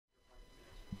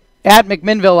At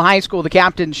McMinnville High School, the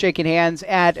captains shaking hands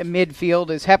at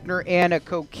midfield as Heppner and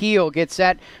Coquille get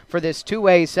set for this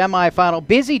 2A semifinal.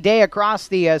 Busy day across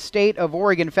the state of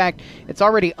Oregon. In fact, it's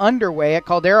already underway at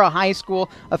Caldera High School,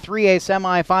 a 3A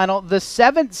semifinal. The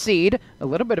 7th seed, a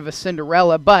little bit of a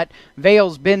Cinderella, but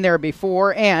Vale's been there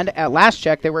before, and at last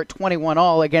check, they were at 21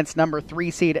 all against number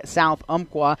 3 seed South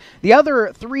Umpqua. The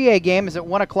other 3A game is at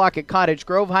 1 o'clock at Cottage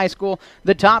Grove High School.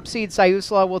 The top seed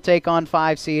Siuslaw will take on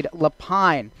 5 seed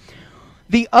Lapine.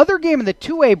 The other game in the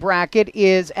 2A bracket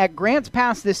is at Grants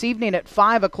Pass this evening at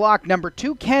 5 o'clock. Number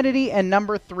 2 Kennedy and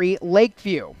number 3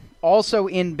 Lakeview. Also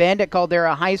in Bend at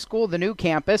Caldera High School, the new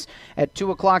campus, at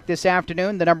 2 o'clock this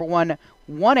afternoon. The number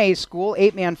 1A school,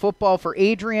 8-man football for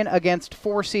Adrian against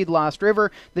 4 seed Lost River.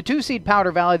 The 2 seed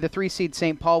Powder Valley, the 3 seed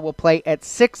St. Paul will play at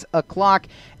 6 o'clock.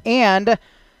 And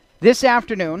this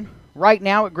afternoon, right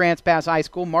now at Grants Pass High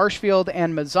School, Marshfield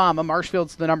and Mazama.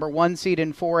 Marshfield's the number 1 seed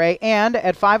in 4A. And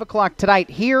at 5 o'clock tonight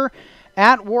here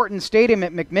at Wharton Stadium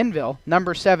at McMinnville,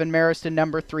 number 7 Marist and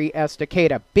number 3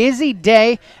 Estacada. Busy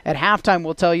day. At halftime,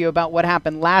 we'll tell you about what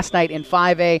happened last night in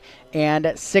 5A and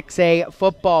 6A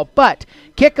football. But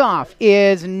kickoff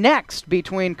is next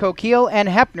between Coquille and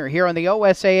Heppner here on the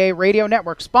OSAA Radio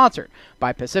Network, sponsored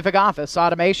by Pacific Office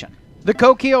Automation. The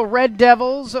Coquille Red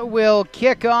Devils will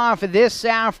kick off this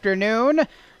afternoon.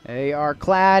 They are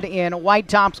clad in white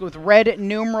tops with red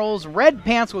numerals, red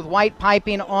pants with white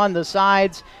piping on the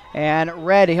sides, and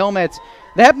red helmets.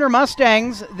 The Heppner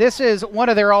Mustangs, this is one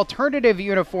of their alternative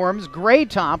uniforms, gray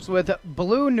tops with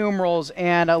blue numerals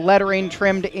and lettering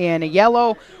trimmed in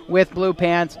yellow with blue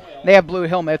pants. They have blue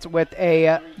helmets with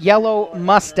a yellow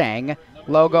Mustang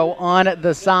logo on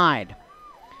the side.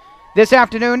 This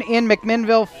afternoon in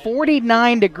McMinnville,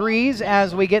 49 degrees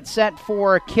as we get set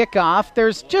for kickoff.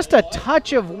 There's just a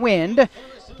touch of wind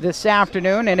this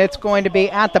afternoon, and it's going to be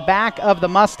at the back of the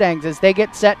Mustangs as they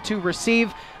get set to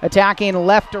receive, attacking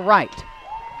left to right.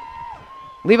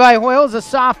 Levi Hoyle is a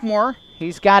sophomore.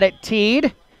 He's got it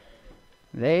teed.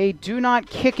 They do not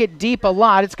kick it deep a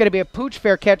lot. It's going to be a pooch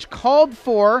fair catch called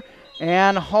for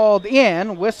and hauled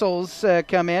in. Whistles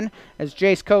come in as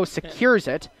Jace Coe secures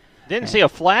it. Didn't see a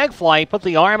flag fly. He put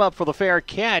the arm up for the fair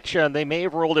catch. They may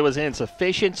have ruled it was an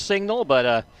insufficient signal, but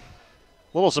a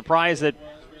little surprised that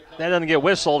doesn't get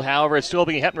whistled. However, it's still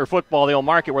being Heppner football. They'll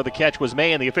mark it where the catch was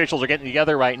made, and the officials are getting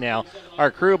together right now.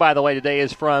 Our crew, by the way, today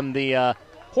is from the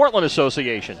Portland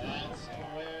Association.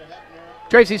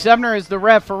 Tracy Sumner is the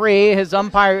referee. His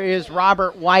umpire is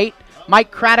Robert White.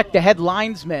 Mike Craddock, the head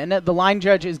linesman. The line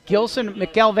judge is Gilson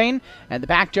McElvain, and the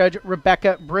back judge,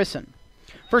 Rebecca Brisson.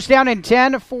 First down and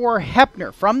 10 for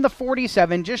Heppner from the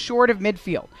 47, just short of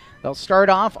midfield. They'll start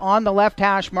off on the left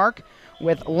hash mark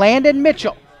with Landon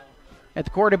Mitchell at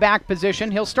the quarterback position.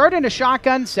 He'll start in a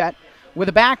shotgun set with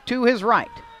a back to his right.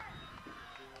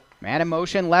 Man in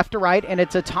motion left to right, and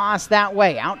it's a toss that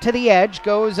way. Out to the edge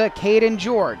goes Caden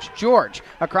George. George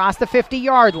across the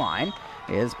 50-yard line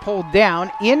is pulled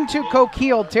down into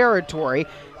Coquille territory,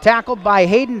 tackled by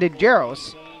Hayden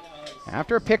DeGeros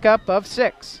after a pickup of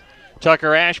 6.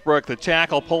 Tucker Ashbrook, the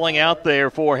tackle, pulling out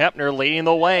there for Heppner, leading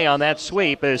the way on that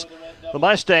sweep as the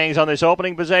Mustangs on this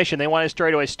opening possession. They want to try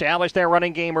to establish their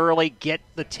running game early, get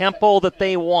the tempo that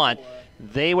they want.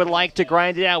 They would like to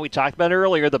grind it out. We talked about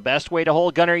earlier, the best way to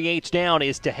hold Gunnar Yates down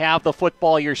is to have the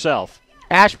football yourself.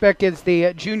 Ashbeck is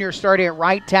the junior starting at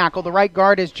right tackle. The right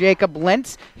guard is Jacob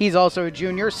Lentz. He's also a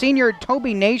junior. Senior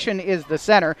Toby Nation is the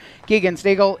center. Keegan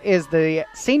Stiegel is the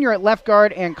senior at left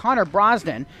guard, and Connor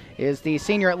Brosnan is the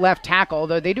senior at left tackle,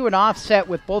 though they do an offset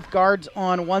with both guards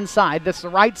on one side. That's the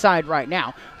right side right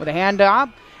now with a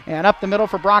handoff, and up the middle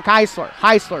for Brock Heisler.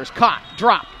 Heisler's caught,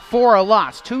 dropped for a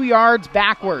loss, 2 yards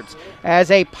backwards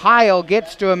as a pile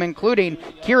gets to him, including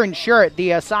Kieran Sherritt,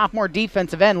 the sophomore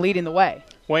defensive end, leading the way.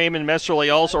 Raylan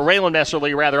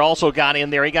Messerly also got in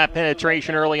there. He got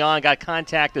penetration early on, got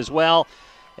contact as well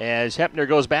as Heppner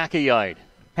goes back a yard.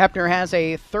 Heppner has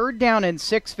a 3rd down and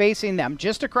 6 facing them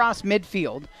just across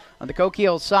midfield on the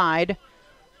Coquille side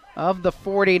of the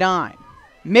 49.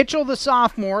 Mitchell, the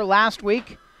sophomore, last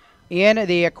week in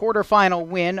the quarterfinal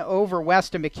win over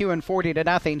Weston McEwen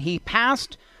 40-0. He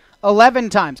passed 11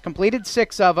 times, completed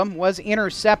 6 of them, was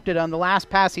intercepted on the last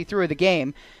pass he threw of the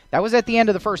game. That was at the end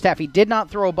of the first half. He did not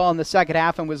throw a ball in the second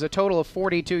half and was a total of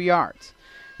 42 yards.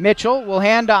 Mitchell will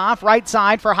hand off right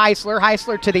side for Heisler.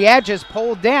 Heisler to the edge is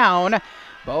pulled down.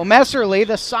 Bo Messerly,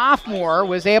 the sophomore,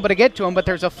 was able to get to him, but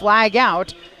there's a flag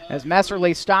out as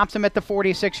Messerly stops him at the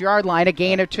 46-yard line, a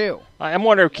gain of 2. I'm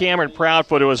wondering if Cameron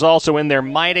Proudfoot, who was also in there,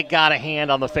 might have got a hand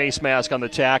on the face mask on the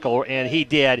tackle, and he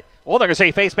did. Oh, they're going to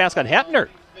say face mask on Heppner.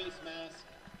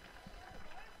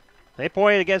 They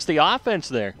pointed against the offense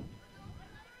there.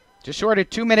 Just short of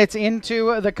 2 minutes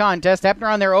into the contest,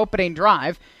 Heppner on their opening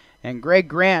drive, and Greg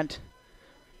Grant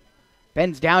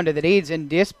bends down to the knees in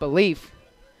disbelief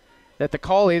that the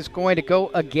call is going to go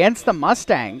against the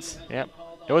Mustangs. Yep.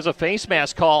 There was a face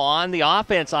mask call on the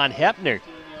offense on Heppner.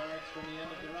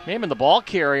 Maybe the ball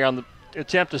carrier on the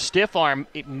attempt to stiff arm,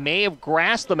 it may have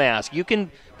grasped the mask. You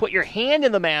can put your hand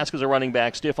in the mask as a running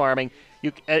back, stiff arming,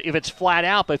 if it's flat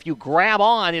out, but if you grab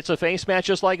on, it's a face mask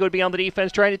just like it would be on the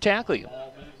defense trying to tackle you.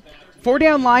 4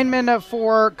 down linemen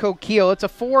for Coquille. It's a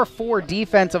 4-4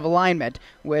 defensive alignment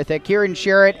with Kieran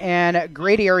Sherritt and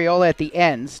Grady Ariola at the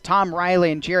ends, Tom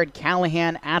Riley and Jared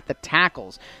Callahan at the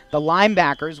tackles. The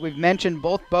linebackers, we've mentioned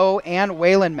both Bo and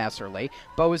Waylon Messerly.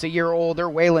 Bo is a year older,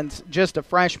 Waylon's just a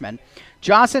freshman.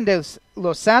 Jocelyn de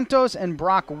Los Santos and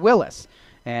Brock Willis.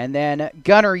 And then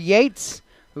Gunnar Yates,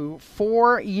 who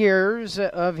 4 years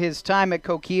of his time at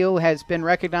Coquille has been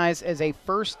recognized as a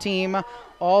first-team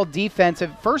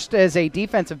all-defensive, first as a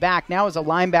defensive back, now as a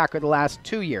linebacker the last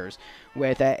 2 years,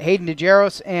 with Hayden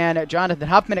DeGeros and Jonathan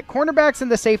Huffman at cornerbacks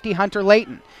and the safety Hunter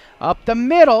Layton. Up the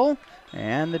middle,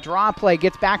 and the draw play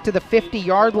gets back to the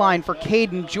 50-yard line for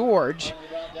Caden George.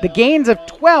 The gains of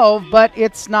 12, but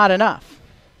it's not enough.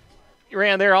 He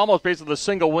ran there almost basically the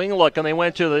single wing look, and they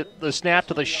went to the snap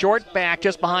to the short back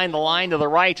just behind the line to the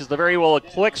right. Just a very well a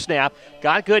quick snap.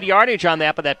 Got good yardage on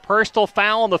that, but that personal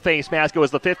foul on the face mask, it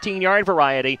was the 15-yard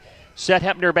variety, set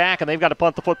Heppner back, and they've got to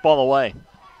punt the football away.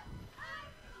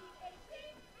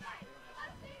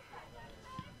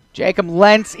 Jacob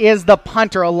Lentz is the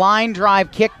punter. A line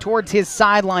drive kick towards his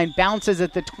sideline, bounces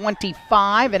at the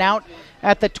 25 and out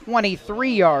at the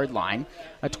 23-yard line.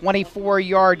 A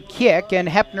 24-yard kick, and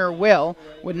Heppner will,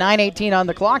 with 9:18 on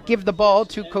the clock, give the ball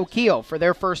to Coquille for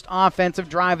their first offensive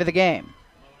drive of the game.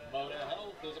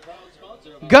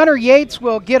 Gunnar Yates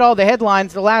will get all the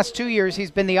headlines. The last 2 years, he's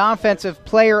been the Offensive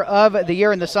Player of the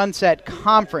Year in the Sunset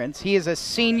Conference. He is a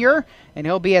senior, and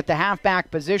he'll be at the halfback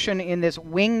position in this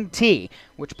wing T,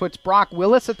 which puts Brock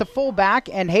Willis at the fullback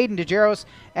and Hayden DeGeros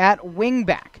at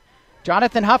wingback.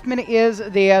 Jonathan Huffman is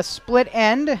the split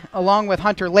end, along with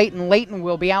Hunter Layton. Layton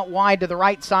will be out wide to the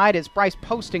right side as Bryce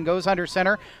Poston goes under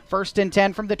center. 1st and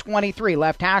 10 from the 23.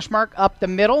 Left hash mark up the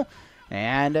middle.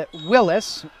 And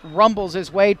Willis rumbles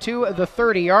his way to the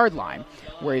 30-yard line,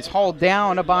 where he's hauled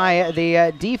down by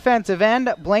the defensive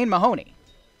end, Blaine Mahoney.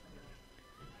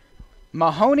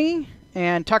 Mahoney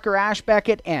and Tucker Ashbeck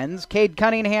at ends. Cade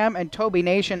Cunningham and Toby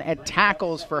Nation at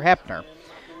tackles for Heppner.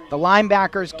 The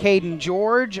linebackers, Caden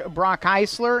George, Brock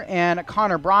Eisler, and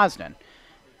Connor Brosnan.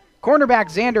 Cornerback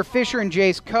Xander Fisher and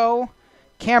Jace Coe.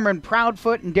 Cameron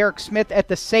Proudfoot and Derek Smith at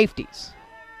the safeties.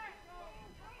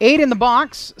 8 in the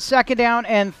box, 2nd down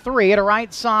and 3 at a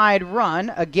right side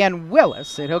run. Again,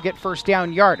 Willis, and he'll get first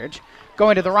down yardage.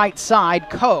 Going to the right side,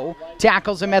 Coe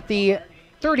tackles him at the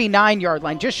 39-yard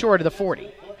line, just short of the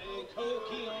 40.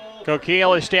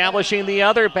 Coquille establishing the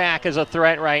other back as a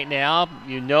threat right now.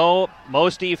 You know,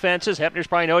 most defenses, Heppner's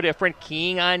probably no different,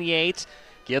 keying on Yates.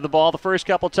 Give the ball the first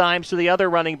couple times to the other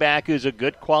running back, who's a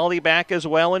good quality back as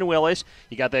well in Willis.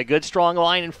 You got that good, strong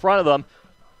line in front of them.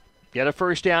 Get a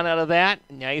first down out of that.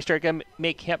 Now you start to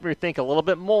make Heppner think a little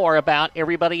bit more about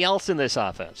everybody else in this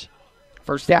offense.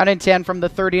 First down and 10 from the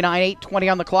 39,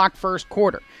 8:20 on the clock, first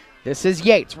quarter. This is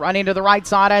Yates running to the right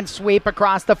side and sweep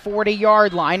across the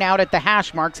 40-yard line out at the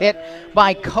hash marks, hit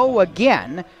by Coe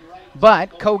again,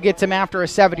 but Coe gets him after a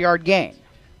 7-yard gain.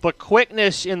 The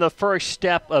quickness in the first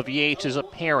step of Yates is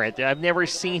apparent. I've never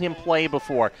seen him play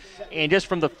before. And just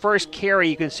from the first carry,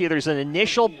 you can see there's an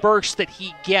initial burst that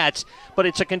he gets, but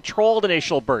it's a controlled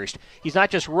initial burst. He's not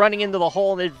just running into the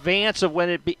hole in advance of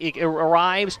when it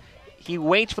arrives. He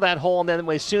waits for that hole, and then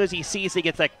as soon as he sees it, he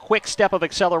gets that quick step of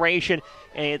acceleration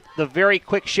and the very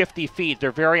quick shifty feet.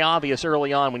 They're very obvious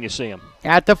early on when you see them.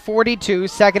 At the 42,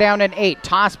 2nd down and 8.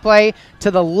 Toss play to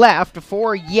the left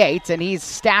for Yates, and he's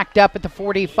stacked up at the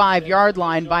 45-yard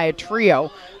line by a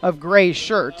trio of gray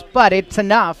shirts, but it's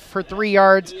enough for 3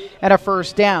 yards and a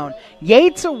first down.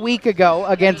 Yates a week ago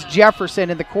against Jefferson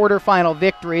in the quarterfinal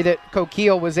victory that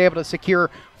Coquille was able to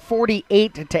secure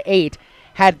 48-8.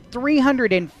 Had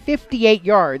 358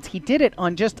 yards. He did it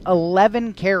on just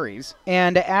 11 carries.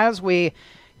 And as we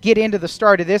get into the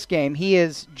start of this game, he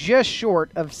is just short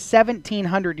of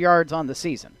 1,700 yards on the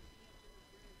season.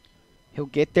 He'll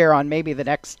get there on maybe the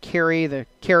next carry, the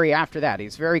carry after that.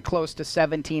 He's very close to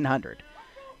 1,700.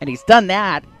 And he's done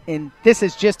that, and this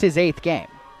is just his 8th game.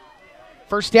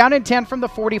 First down and 10 from the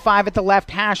 45 at the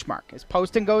left hash mark as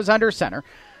Poston goes under center.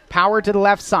 Power to the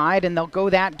left side, and they'll go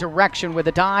that direction with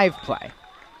a dive play.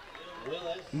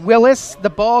 Willis, the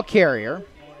ball carrier,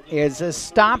 is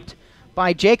stopped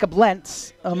by Jacob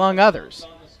Lentz, among others.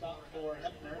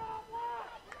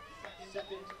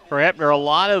 For Heppner, a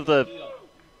lot of the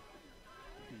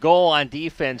goal on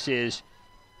defense is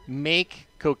make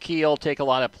Coquille take a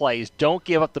lot of plays. Don't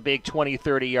give up the big 20,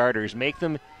 30-yarders. Make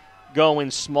them go in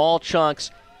small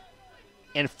chunks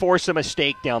and force a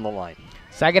mistake down the line.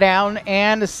 2nd down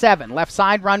and 7. Left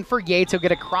side run for Yates. He'll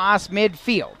get across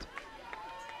midfield.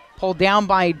 Pulled down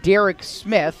by Derek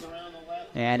Smith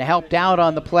and helped out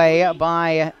on the play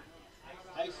by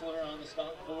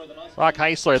Brock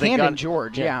Heisler. Camden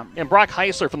George, yeah. And Brock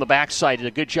Heisler from the backside did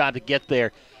a good job to get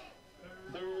there.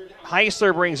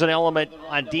 Heisler brings an element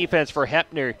on defense for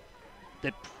Heppner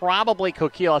that probably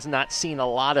Coquille has not seen a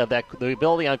lot of, that the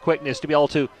ability on quickness to be able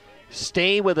to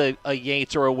stay with a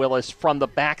Yates or a Willis from the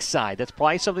backside. That's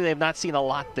probably something they've not seen a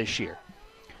lot this year.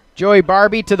 Joey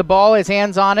Barbie to the ball, his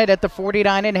hands on it at the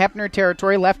 49 in Heppner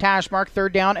territory. Left hash mark,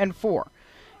 3rd down and 4.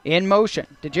 In motion,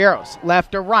 DeGeros,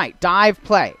 left to right, dive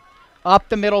play. Up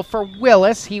the middle for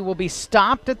Willis. He will be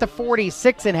stopped at the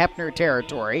 46 in Heppner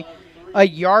territory, a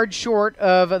yard short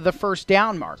of the 1st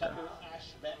down marker.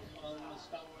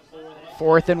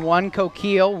 4th and 1,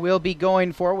 Coquille will be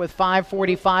going for it with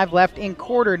 5:45 left in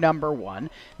quarter number 1.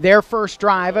 Their first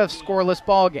drive of scoreless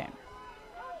ball game.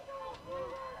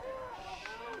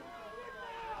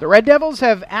 The Red Devils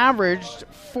have averaged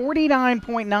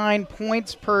 49.9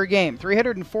 points per game,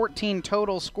 314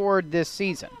 total scored this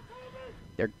season.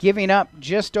 They're giving up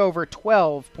just over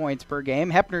 12 points per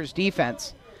game. Heppner's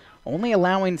defense only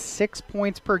allowing 6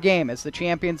 points per game as the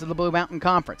champions of the Blue Mountain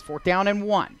Conference. 4th down and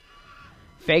 1.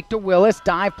 Fake to Willis.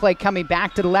 Dive play coming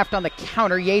back to the left on the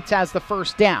counter. Yates has the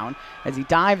 1st down as he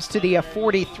dives to the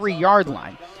 43-yard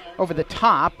line over the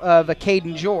top of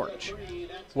Caden George.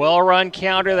 Well-run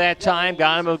counter that time.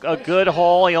 Got him a good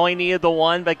hole. He only needed the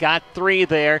 1, but got 3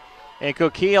 there. And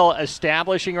Coquille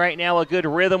establishing right now a good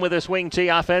rhythm with this wing tee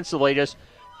offensively. Just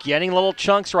getting little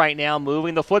chunks right now,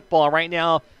 moving the football right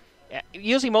now.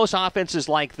 Usually most offenses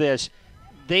like this,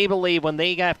 they believe when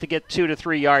they have to get 2 to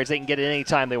 3 yards, they can get it any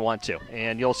time they want to.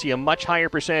 And you'll see a much higher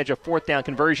percentage of 4th down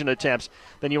conversion attempts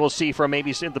than you will see from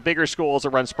maybe the bigger schools that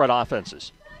run spread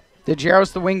offenses.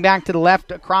 DeGeros, the wing back to the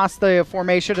left, across the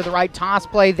formation to the right, toss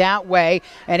play that way.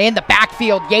 And in the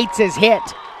backfield, Yates is hit.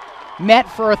 Met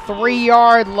for a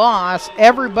 3-yard loss.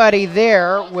 Everybody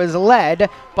there was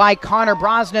led by Connor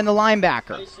Brosnan, the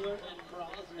linebacker.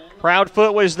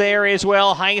 Proudfoot was there as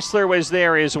well. Heisler was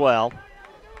there as well.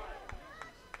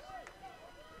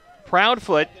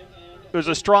 Proudfoot was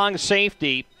a strong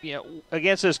safety,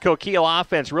 against this Coquille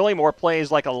offense. Really more plays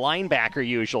like a linebacker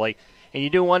usually. And you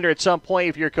do wonder at some point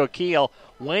if you're Coquille,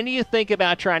 when do you think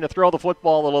about trying to throw the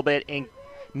football a little bit and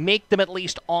make them at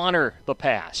least honor the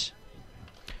pass?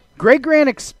 Greg Grant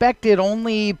expected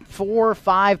only 4 or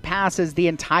 5 passes the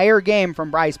entire game from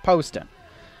Bryce Poston.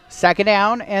 2nd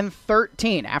down and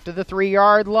 13 after the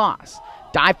 3-yard loss.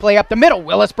 Dive play up the middle.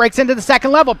 Willis breaks into the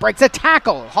second level, breaks a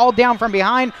tackle. Hauled down from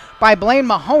behind by Blaine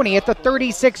Mahoney at the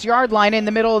 36-yard line in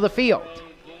the middle of the field.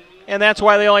 And that's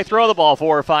why they only throw the ball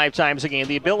 4 or 5 times a game.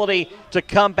 The ability to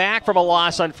come back from a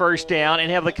loss on 1st down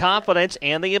and have the confidence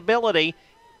and the ability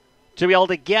to be able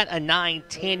to get a 9,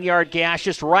 10-yard gash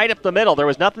just right up the middle. There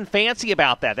was nothing fancy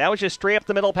about that. That was just straight up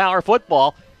the middle power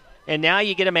football. And now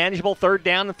you get a manageable 3rd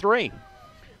down and 3.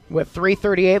 With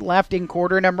 3:38 left in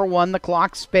quarter number 1, the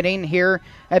clock spinning here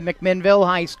at McMinnville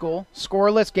High School.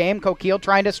 Scoreless game. Coquille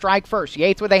trying to strike first.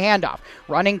 Yates with a handoff.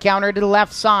 Running counter to the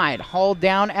left side. Hauled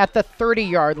down at the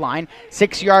 30-yard line.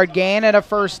 6-yard gain and a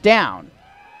 1st down.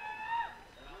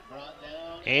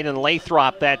 Aiden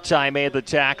Lathrop that time made the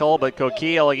tackle, but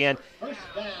Coquille again.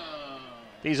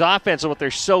 These offenses, what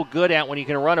they're so good at when you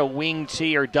can run a wing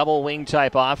tee or double wing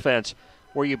type offense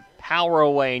where you power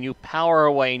away and you power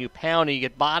away and you pound and you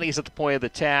get bodies at the point of the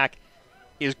attack,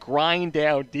 is grind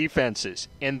down defenses.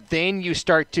 And then you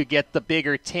start to get the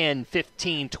bigger 10,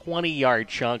 15, 20-yard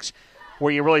chunks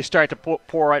where you really start to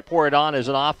pour it on as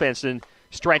an offense and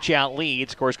stretch out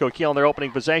leads. Of course, Coquille in their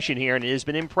opening possession here, and it has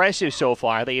been impressive so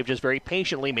far. They have just very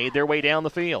patiently made their way down the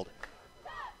field.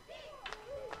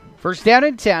 1st down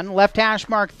and 10, left hash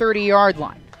mark 30-yard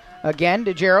line. Again,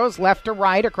 DeGeros left to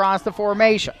right across the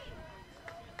formation.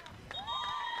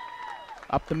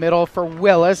 Up the middle for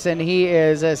Willis, and he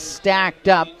is stacked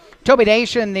up. Toby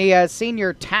Nation, the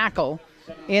senior tackle,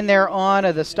 in there on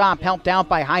the stop, helped out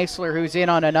by Heisler, who's in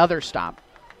on another stop.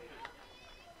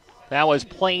 That was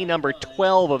play number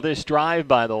 12 of this drive,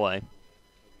 by the way.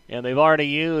 And they've already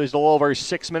used a little over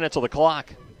 6 minutes of the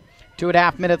clock.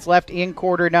 2.5 minutes left in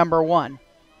quarter number 1.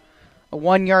 A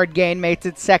 1-yard gain makes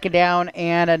it 2nd down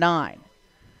and a 9.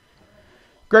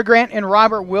 Greg Grant and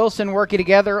Robert Wilson working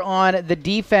together on the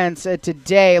defense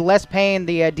today. Les Payne,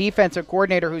 the defensive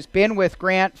coordinator who's been with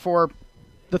Grant for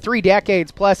the 3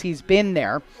 decades plus he's been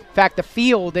there. In fact, the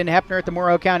field in Heppner at the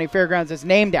Morrow County Fairgrounds is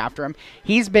named after him.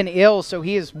 He's been ill, so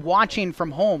he is watching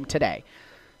from home today.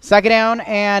 2nd down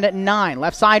and 9.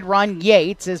 Left side run.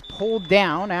 Yates is pulled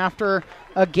down after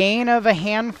a gain of a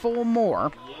handful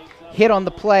more. Hit on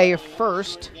the play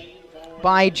first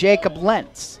by Jacob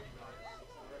Lentz.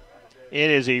 It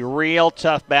is a real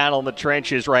tough battle in the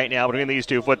trenches right now between these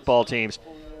two football teams.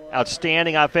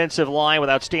 Outstanding offensive line with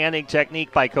outstanding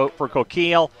technique for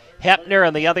Coquille. Heppner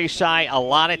on the other side, a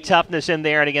lot of toughness in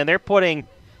there. And again, they're putting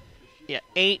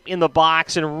 8 in the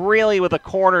box, and really with the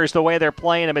corners, the way they're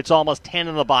playing them, it's almost 10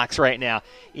 in the box right now.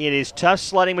 It is tough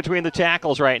sledding between the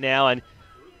tackles right now, and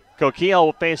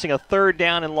Coquille facing a 3rd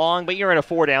down and long, but you're in a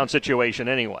 4-down situation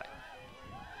anyway.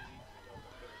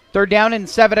 3rd down and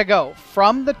 7 to go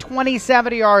from the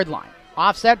 27-yard line.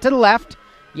 Offset to the left.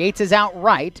 Yates is out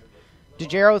right.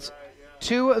 Jaderos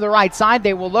to the right side.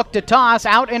 They will look to toss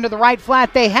out into the right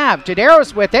flat. They have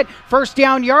Jaderos with it. 1st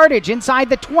down yardage inside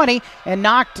the 20 and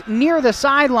knocked near the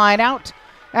sideline out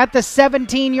at the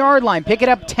 17-yard line. Pick it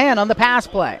up 10 on the pass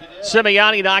play.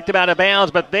 Simeoni knocked him out of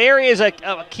bounds, but there is a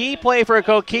key play for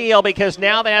Coquille because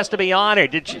now that has to be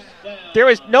honored. There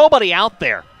was nobody out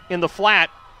there in the flat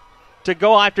to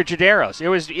go after Jaderos.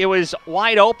 It was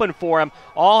wide open for him.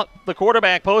 All the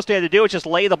quarterback post had to do was just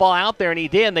lay the ball out there, and he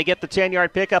did. And they get the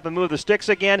 10-yard pickup and move the sticks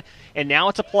again. And now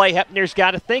it's a play Heppner's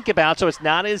got to think about, so it's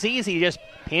not as easy to just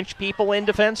pinch people in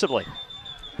defensively.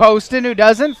 Poston, who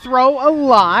doesn't throw a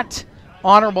lot,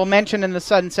 honorable mention in the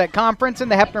Sunset Conference,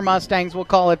 and the Heppner Mustangs will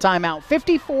call a timeout.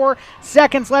 54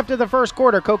 seconds left of the first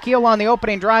quarter. Coquille on the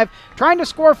opening drive, trying to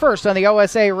score first on the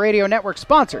OSAA Radio Network,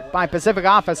 sponsored by Pacific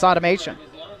Office Automation.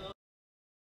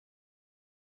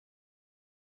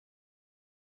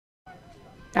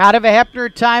 Out of a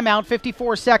Heppner timeout,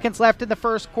 54 seconds left in the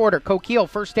first quarter. Coquille,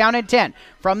 1st down and 10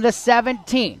 from the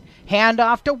 17.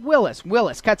 Handoff to Willis.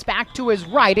 Willis cuts back to his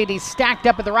right, and he's stacked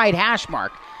up at the right hash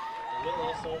mark.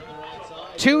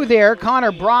 2 there,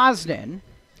 Connor Brosnan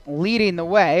leading the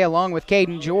way along with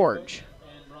Caden George.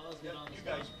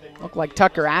 Looked like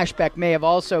Tucker Ashbeck may have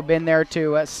also been there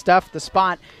to stuff the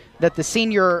spot that the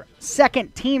senior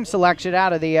 2nd team selection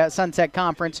out of the Sunset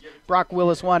Conference, Brock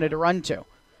Willis, wanted to run to.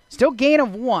 Still gain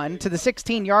of 1 to the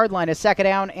 16-yard line, is 2nd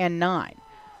down and 9.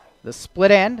 The split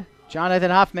end,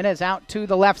 Jonathan Huffman is out to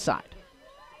the left side.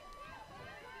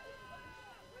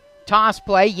 Toss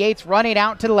play, Yates running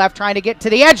out to the left, trying to get to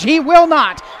the edge. He will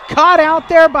not. Caught out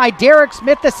there by Derek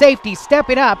Smith, the safety,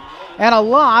 stepping up, and a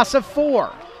loss of 4.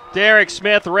 Derek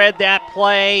Smith read that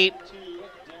play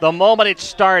the moment it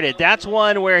started. That's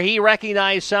one where he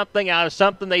recognized something out of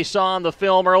something they saw on the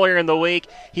film earlier in the week.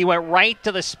 He went right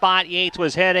to the spot Yates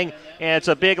was heading, and it's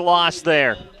a big loss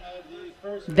there.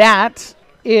 That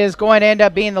is going to end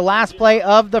up being the last play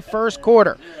of the first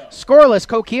quarter. Scoreless,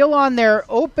 Coquille on their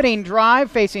opening drive,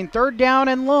 facing 3rd down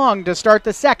and long to start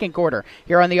the second quarter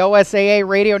here on the OSAA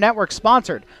Radio Network,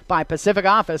 sponsored by Pacific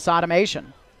Office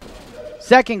Automation.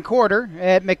 Second quarter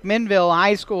at McMinnville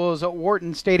High School's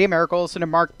Wharton Stadium. Eric Olson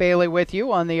and Mark Bailey with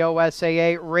you on the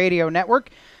OSAA Radio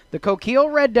Network. The Coquille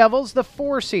Red Devils, the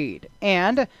 4 seed,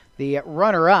 and the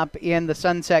runner-up in the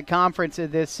Sunset Conference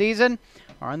this season,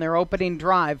 are on their opening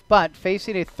drive, but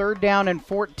facing a 3rd down and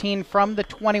 14 from the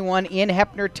 21 in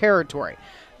Heppner territory.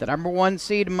 The number 1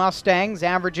 seed Mustangs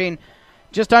averaging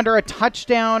just under a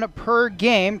touchdown per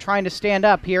game, trying to stand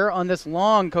up here on this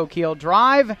long Coquille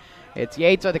drive. It's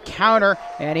Yates on the counter,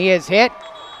 and he is hit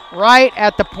right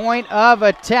at the point of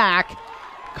attack.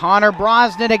 Connor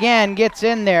Brosnan again gets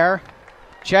in there.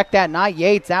 Check that, not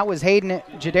Yates. That was Hayden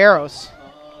Jaderos.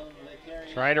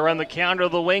 Trying to run the counter to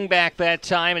the wingback that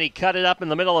time, and he cut it up in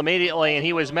the middle immediately, and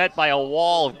he was met by a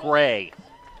wall of gray.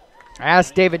 I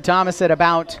asked David Thomason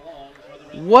about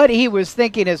what he was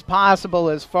thinking is possible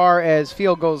as far as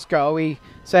field goals go. He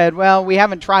said, well, we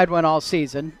haven't tried one all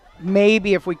season.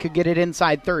 Maybe if we could get it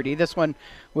inside 30. This one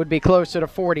would be closer to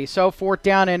 40. So 4th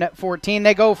down and 14,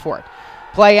 they go for it.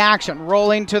 Play action,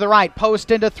 rolling to the right, post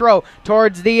into throw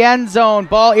towards the end zone.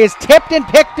 Ball is tipped and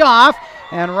picked off,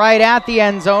 and right at the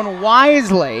end zone,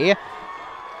 wisely,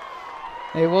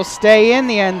 they will stay in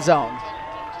the end zone.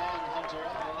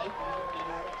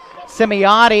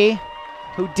 Simeoni,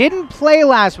 who didn't play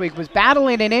last week, was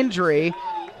battling an injury,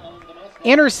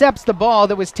 intercepts the ball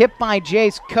that was tipped by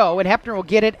Jace Coe, and Heppner will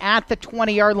get it at the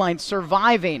 20-yard line,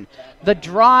 surviving the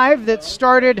drive that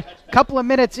started a couple of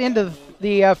minutes into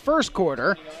the first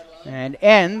quarter and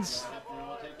ends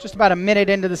just about a minute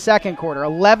into the second quarter.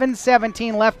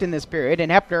 11-17 left in this period,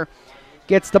 and Heppner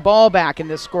gets the ball back in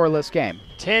this scoreless game.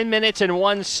 10 minutes and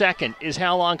 1 second is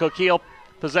how long Coquille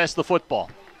possessed the football.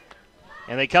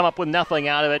 And they come up with nothing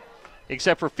out of it.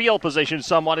 except for field position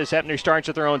somewhat as Heppner starts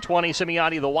at their own 20.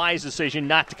 Simeotti, the wise decision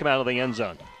not to come out of the end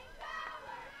zone.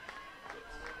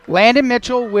 Landon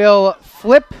Mitchell will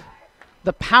flip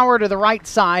the power to the right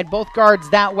side. Both guards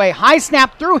that way. High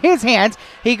snap through his hands.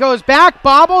 He goes back,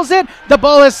 bobbles it. The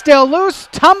ball is still loose.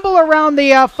 Tumble around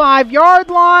the 5-yard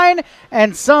line.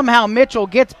 And somehow Mitchell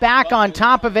gets back on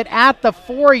top of it at the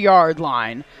 4-yard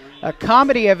line. A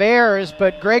comedy of errors,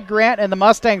 but Greg Grant and the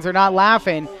Mustangs are not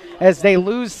laughing as they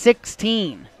lose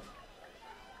 16.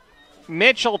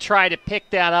 Mitchell tried to pick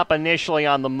that up initially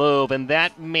on the move, and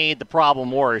that made the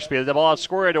problem worse because the ball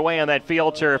squared away on that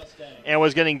field turf and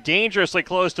was getting dangerously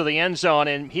close to the end zone,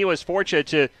 and he was fortunate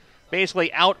to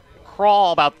basically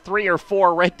out-crawl about 3 or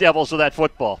 4 Red Devils with that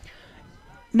football.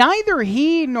 Neither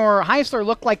he nor Heisler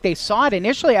looked like they saw it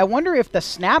initially. I wonder if the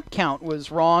snap count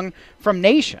was wrong from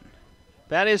Nation.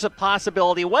 That is a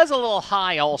possibility. It was a little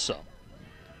high also.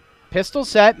 Pistol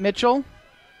set, Mitchell.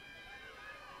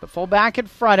 The fullback in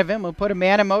front of him will put a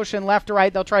man in motion left to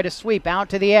right. They'll try to sweep out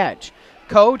to the edge.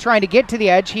 Coe trying to get to the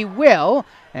edge. He will,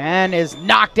 and is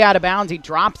knocked out of bounds. He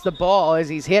drops the ball as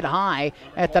he's hit high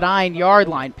at the 9-yard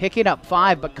line. Picking up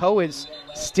 5, but Coe is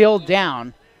still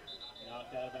down.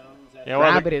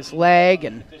 Grab at his leg,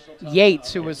 and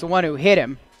Yates, who was the one who hit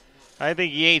him. I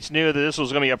think Yates knew that this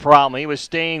was going to be a problem. He was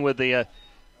staying with the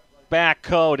back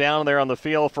Coe down there on the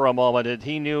field for a moment, and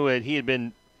he knew it. He had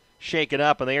been shaken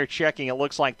up, and they are checking, it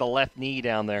looks like, the left knee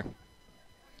down there.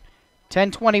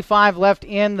 10:25 left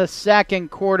in the second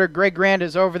quarter. Greg Grant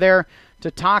is over there to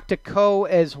talk to Coe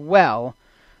as well.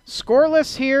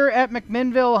 Scoreless here at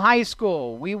McMinnville High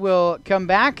School. We will come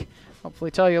back,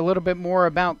 hopefully tell you a little bit more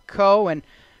about Coe and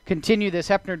continue this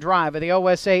Heppner Drive of the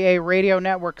OSAA Radio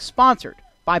Network, sponsored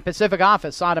by Pacific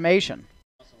Office Automation.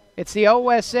 It's the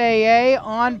OSAA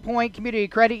On Point Community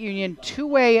Credit Union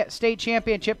 2A state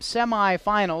championship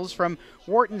semifinals from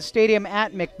Wharton Stadium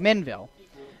at McMinnville.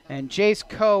 And Jace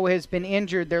Coe has been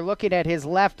injured. They're looking at his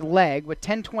left leg with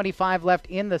 10:25 left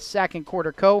in the second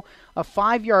quarter. Coe, a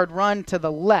 5-yard run to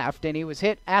the left, and he was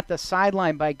hit at the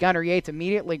sideline by Gunnar Yates,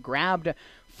 immediately grabbed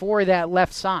for that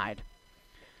left side.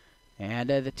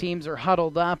 And the teams are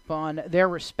huddled up on their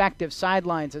respective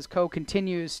sidelines as Coe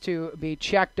continues to be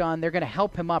checked on. They're going to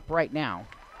help him up right now.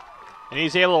 And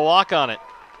he's able to walk on it.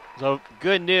 So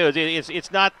good news.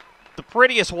 It's not the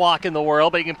prettiest walk in the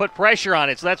world, but he can put pressure on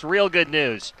it, so that's real good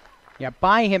news. Yeah,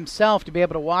 by himself to be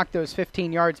able to walk those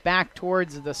 15 yards back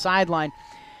towards the sideline.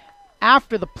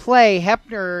 After the play,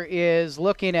 Heppner is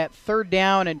looking at 3rd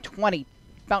down and 20,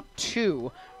 about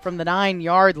 2 from the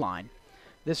 9-yard line.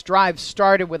 This drive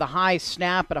started with a high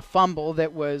snap and a fumble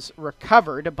that was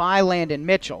recovered by Landon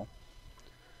Mitchell,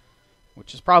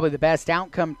 which is probably the best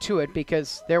outcome to it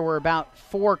because there were about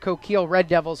 4 Coquille Red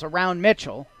Devils around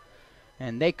Mitchell,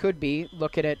 and they could be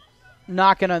looking at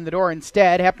knocking on the door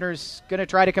instead. Heppner's going to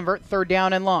try to convert 3rd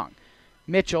down and long.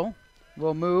 Mitchell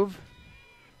will move.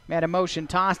 Man in motion,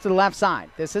 toss to the left side.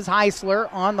 This is Heisler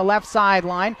on the left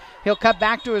sideline. He'll cut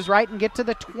back to his right and get to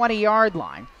the 20-yard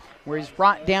line, where he's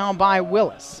brought down by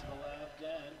Willis.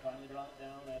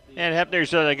 And Heppner's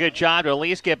done a good job to at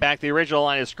least get back to the original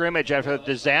line of scrimmage after a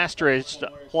disastrous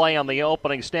play on the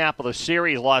opening snap of the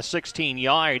series, lost 16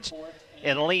 yards.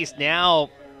 At least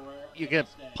now you can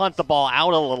punt the ball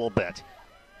out a little bit.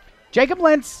 Jacob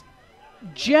Lentz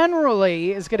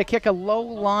generally is going to kick a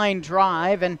low-line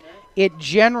drive, and it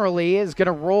generally is going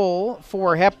to roll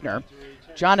for Heppner.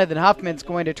 Jonathan Huffman's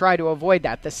going to try to avoid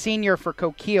that. The senior for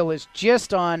Coquille is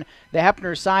just on the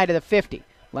Heppner side of the 50.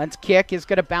 Lentz kick is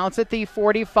going to bounce at the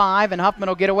 45, and Huffman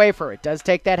will get away for it. Does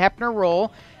take that Heppner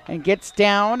roll and gets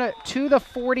down to the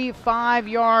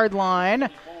 45-yard line.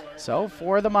 So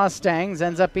for the Mustangs,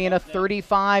 ends up being a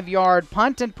 35-yard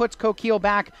punt and puts Coquille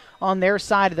back on their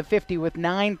side of the 50 with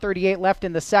 9:38 left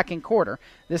in the second quarter.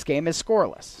 This game is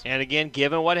scoreless. And again,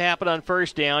 given what happened on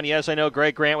 1st down, yes, I know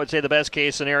Greg Grant would say the best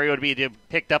case scenario would be to have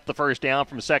picked up the 1st down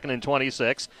from 2nd and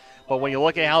 26. But when you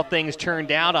look at how things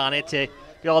turned out on it, to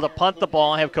be able to punt the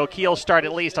ball and have Coquille start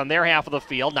at least on their half of the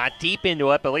field, not deep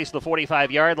into it, but at least the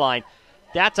 45-yard line,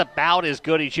 that's about as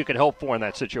good as you could hope for in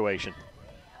that situation.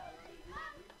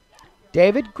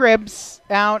 David Gribbs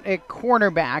out at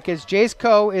cornerback as Jace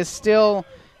Coe is still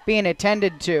being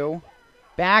attended to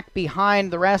back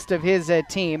behind the rest of his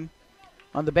team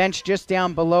on the bench just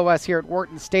down below us here at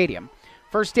Wharton Stadium.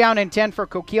 1st down and 10 for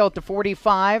Coquille at the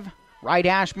 45. Right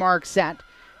hash mark set.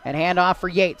 And handoff for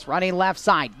Yates, running left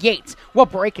side. Yates will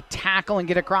break a tackle and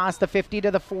get across the 50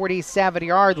 to the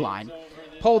 47-yard line.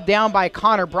 Pulled down by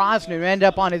Connor Brosnan, who ended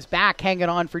up on his back hanging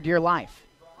on for dear life.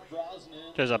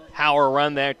 There's a power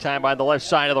run that time by the left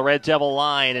side of the Red Devil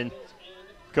line, and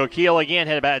Coquille again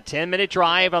had about a 10-minute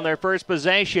drive on their first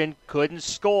possession. Couldn't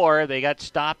score. They got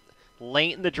stopped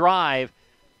late in the drive.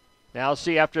 Now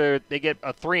see after they get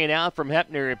a 3-and-out from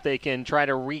Heppner if they can try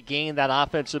to regain that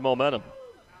offensive momentum.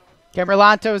 Cameron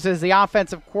Lantos is the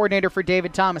offensive coordinator for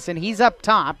David Thomason. He's up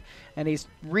top, and he's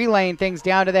relaying things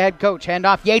down to the head coach.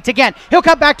 Handoff Yates again. He'll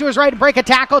cut back to his right and break a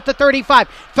tackle at the 35.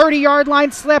 30-yard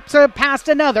line, slips past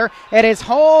another. It is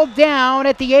hauled down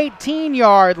at the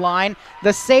 18-yard line.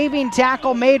 The saving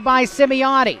tackle made by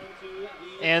Simeotti.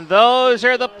 And those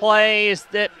are the plays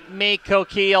that make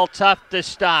Coquille tough to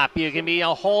stop. You can be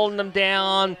holding them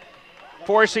down,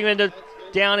 forcing them into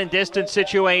down in distance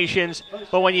situations.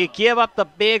 But when you give up the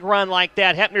big run like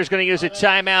that, Heppner's going to use a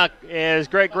timeout as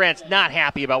Greg Grant's not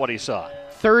happy about what he saw.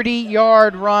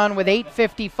 30-yard run with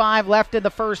 8:55 left in the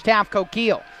first half.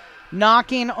 Coquille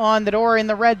knocking on the door in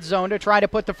the red zone to try to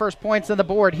put the first points on the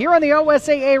board here on the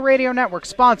OSAA Radio Network,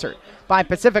 sponsored by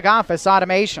Pacific Office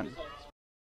Automation.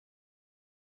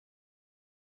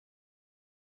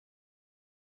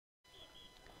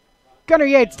 Gunnar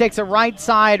Yates takes a right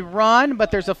side run,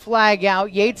 but there's a flag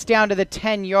out. Yates down to the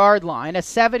 10-yard line, a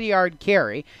 70-yard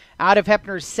carry out of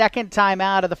Heppner's second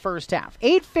timeout of the first half.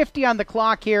 8:50 on the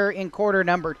clock here in quarter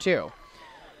number 2.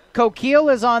 Coquille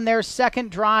is on their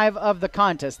second drive of the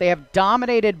contest. They have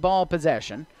dominated ball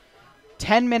possession.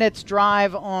 10 minutes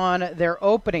drive on their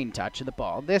opening touch of the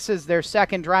ball. This is their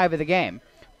second drive of the game.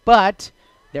 But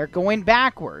they're going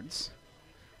backwards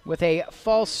with a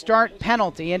false start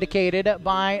penalty indicated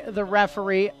by the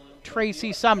referee,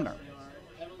 Tracy Sumner.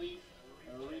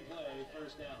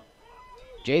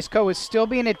 Jaceco is still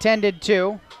being attended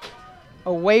to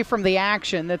away from the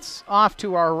action that's off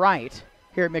to our right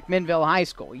here at McMinnville High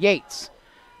School. Yates.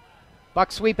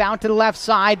 Buck sweep out to the left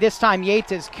side. This time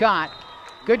Yates is caught.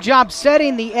 Good job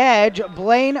setting the edge,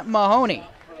 Blaine Mahoney.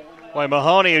 Boy,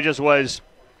 Mahoney just was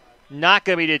not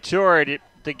going to be deterred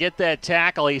to get that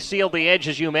tackle. He sealed the edge,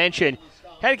 as you mentioned.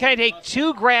 Had to kind of take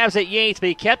two grabs at Yates, but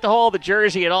he kept the hold of the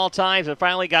jersey at all times and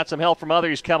finally got some help from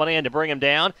others coming in to bring him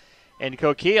down. And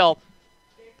Coquille,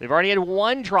 they've already had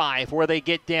one drive where they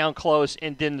get down close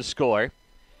and didn't score.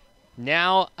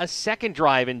 Now a second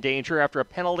drive in danger after a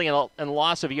penalty and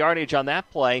loss of yardage on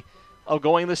that play of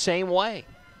going the same way.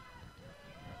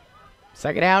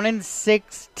 Second down and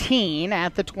 16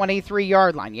 at the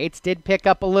 23-yard line. Yates did pick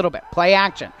up a little bit. Play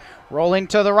action. Rolling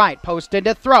to the right. Posted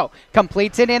to throw.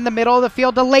 Completes it in the middle of the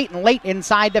field to Leighton. Late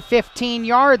inside the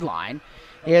 15-yard line.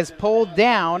 Is pulled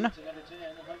down.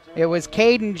 It was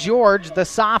Caden George, the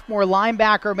sophomore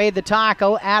linebacker, made the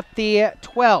tackle at the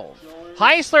 12.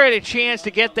 Heisler had a chance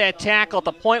to get that tackle at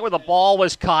the point where the ball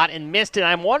was caught and missed it.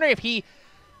 I'm wondering if he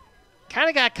kind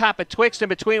of got caught betwixt and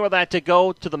between whether to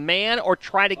go to the man or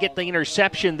try to get the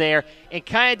interception there, and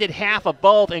kind of did half of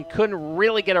both and couldn't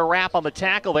really get a wrap on the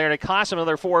tackle there, and it cost him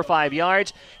another 4 or 5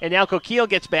 yards. And now Coquille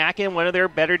gets back in one of their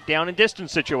better down and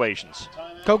distance situations.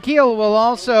 Coquille will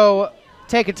also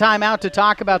take a timeout to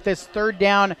talk about this third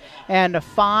down and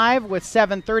 5 with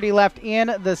 7:30 left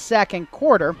in the second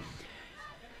quarter.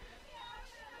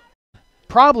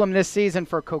 Problem this season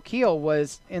for Coquille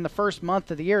was in the first month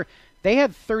of the year, they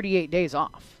had 38 days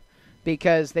off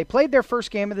because they played their first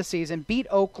game of the season, beat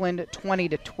Oakland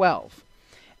 20-12.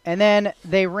 And then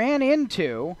they ran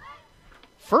into,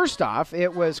 first off,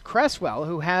 it was Cresswell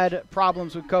who had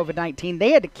problems with COVID-19.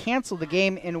 They had to cancel the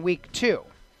game in week 2.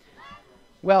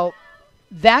 Well,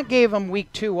 that gave them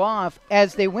week 2 off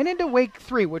as they went into week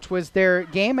 3, which was their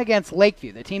game against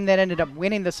Lakeview, the team that ended up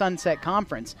winning the Sunset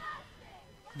Conference.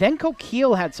 Then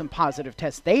Coquille had some positive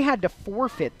tests. They had to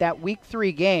forfeit that week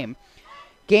 3 game.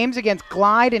 Games against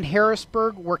Glide and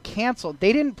Harrisburg were canceled.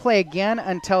 They didn't play again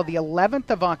until the 11th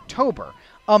of October,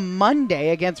 a Monday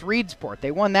against Reedsport.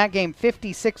 They won that game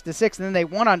 56-6, and then they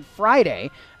won on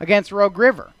Friday against Rogue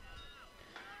River.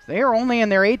 They are only in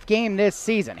their 8th game this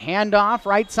season. Handoff,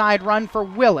 right side run for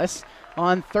Willis.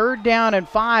 On third down and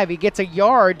 5, he gets a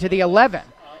yard to the 11.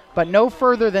 But no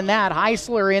further than that.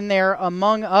 Heisler in there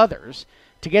among others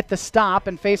to get the stop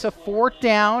and face a 4th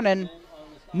down and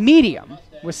medium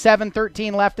with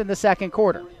 7:13 left in the second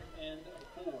quarter.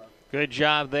 Good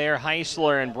job there,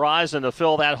 Heisler and Brosnan, to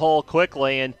fill that hole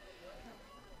quickly. And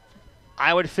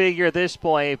I would figure at this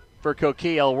point for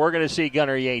Coquille, we're going to see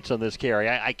Gunnar Yates on this carry.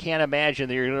 I can't imagine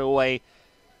that you're going to away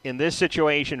in this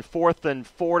situation, 4th and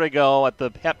 4 to go at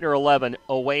the Heppner 11,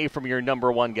 away from your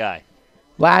number 1 guy.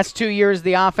 Last 2 years,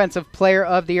 the offensive player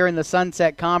of the year in the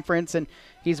Sunset Conference, and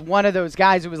he's one of those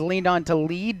guys who was leaned on to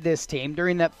lead this team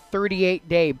during that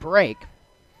 38-day break.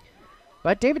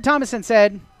 But David Thomason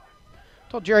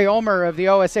told Jerry Ulmer of the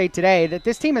OSA today that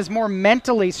this team is more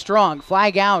mentally strong.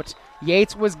 Flag out.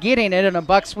 Yates was getting it in a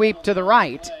buck sweep to the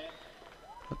right.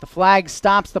 But the flag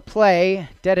stops the play,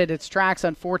 dead at its tracks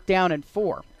on 4th down and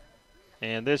 4.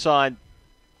 And this on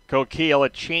Coquille,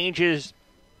 it changes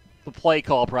the play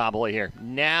call probably here.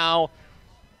 Now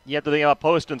you have to think about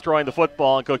Poston throwing the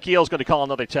football, and Coquille's going to call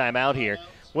another timeout here.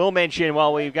 We'll mention,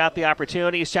 while we've got the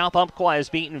opportunity, South Umpqua has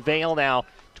beaten Vail now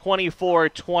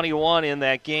 24-21 in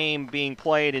that game being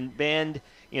played in Bend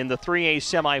in the 3A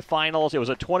semifinals. It was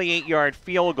a 28-yard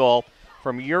field goal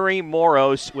from Yuri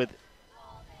Moros with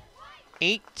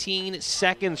 18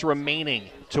 seconds remaining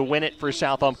to win it for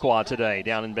South Umpqua today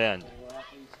down in Bend.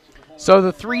 So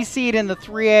the 3 seed in the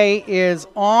 3A is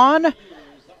on,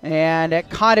 and at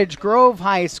Cottage Grove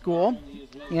High School,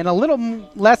 in a little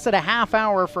less than a half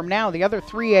hour from now, the other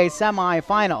 3A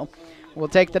semifinal will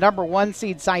take the number 1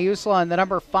 seed Siuslaw and the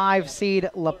number 5 seed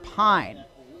Lapine.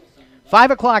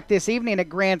 5 o'clock this evening at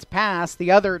Grants Pass, the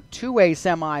other 2A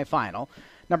semifinal.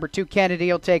 Number 2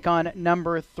 Kennedy will take on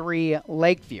number 3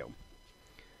 Lakeview.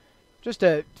 Just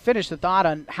to finish the thought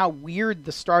on how weird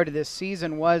the start of this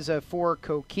season was for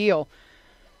Coquille.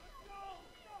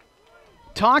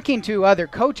 Talking to other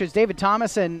coaches, David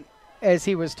Thomason, as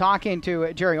he was talking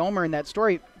to Jerry Ulmer in that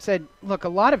story, said, look, a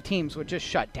lot of teams would just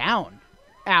shut down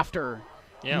after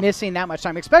missing that much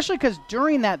time, especially because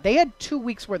during that they had 2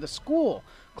 weeks where the school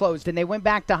closed and they went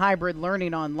back to hybrid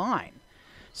learning online.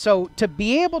 So to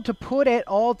be able to put it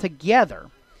all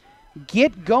together,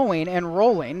 get going and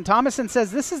rolling, Thomason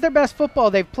says this is their best football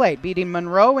they've played, beating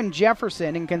Monroe and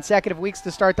Jefferson in consecutive weeks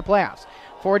to start the playoffs.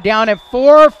 4th down and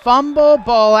 4, fumble,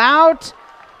 ball out.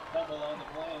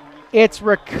 It's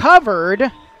recovered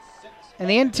in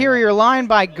the interior line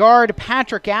by guard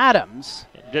Patrick Adams.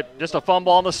 Just a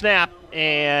fumble on the snap,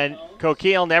 and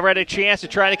Coquille never had a chance to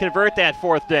try to convert that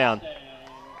 4th down.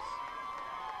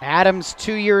 Adams,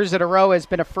 2 years in a row, has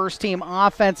been a first-team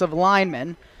offensive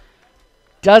lineman.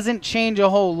 Doesn't change a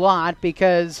whole lot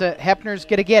because Heppner's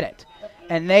going to get it.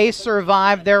 And they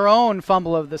survived their own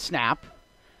fumble of the snap.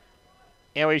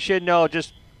 And we should know,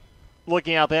 just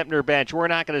looking out the Heppner bench, we're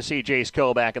not going to see Jace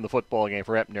Coe back in the football game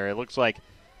for Heppner. It looks like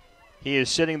he is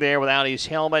sitting there without his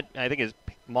helmet. I think his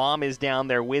mom is down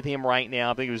there with him right now.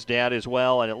 I think his dad as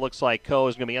well. And it looks like Coe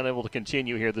is going to be unable to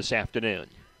continue here this afternoon.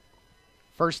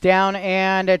 1st down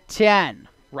and a 10.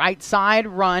 Right side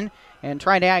run. And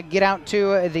trying to get out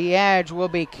to the edge will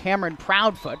be Cameron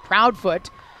Proudfoot.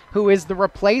 Proudfoot, who is the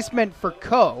replacement for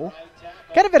Coe,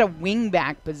 kind of at a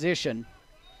wingback position.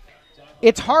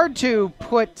 It's hard to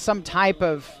put some type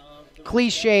of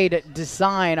cliched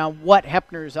design on what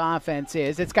Heppner's offense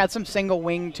is. It's got some single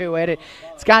wing to it.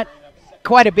 It's got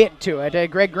quite a bit to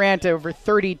it. Greg Grant, over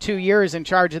 32 years in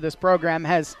charge of this program,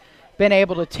 has been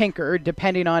able to tinker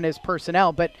depending on his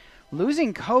personnel. But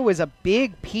losing Coe is a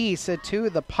big piece to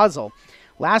the puzzle.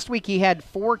 Last week he had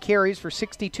 4 carries for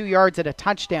 62 yards and a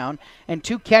touchdown and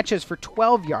 2 catches for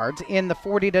 12 yards in the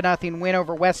 40-0 win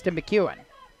over Weston McEwen.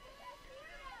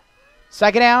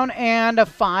 2nd down and a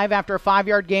 5 after a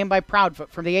 5-yard gain by Proudfoot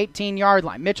from the 18-yard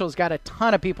line. Mitchell's got a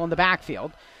ton of people in the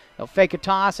backfield. They'll fake a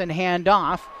toss and hand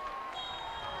off.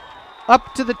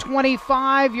 Up to the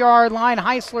 25-yard line,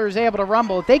 Heisler is able to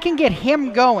rumble. If they can get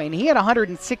him going, he had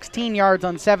 116 yards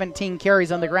on 17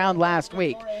 carries on the ground last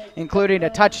week, including a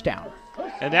touchdown.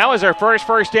 And that was our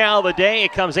first down of the day.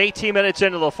 It comes 18 minutes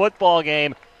into the football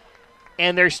game,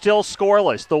 and they're still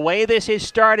scoreless. The way this is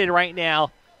started right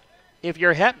now, if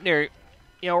you're Heppner,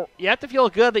 you have to feel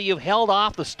good that you've held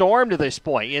off the storm to this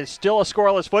point. It's still a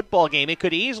scoreless football game. It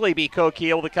could easily be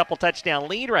Coquille with a couple touchdown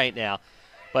lead right now.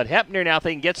 But Heppner, now if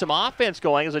they can get some offense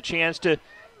going, has a chance to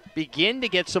begin to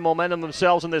get some momentum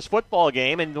themselves in this football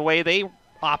game. And the way they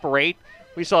operate,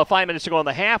 we saw 5 minutes to go in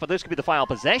the half, but this could be the final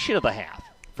possession of the half.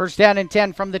 1st down and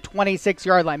 10 from the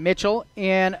 26-yard line. Mitchell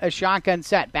in a shotgun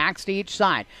set. Backs to each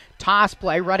side. Toss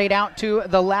play. Running out to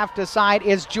the left side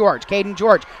is George. Caden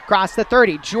George across the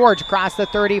 30. George across the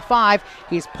 35.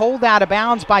 He's pulled out of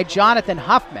bounds by Jonathan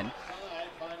Huffman.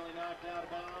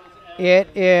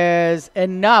 It is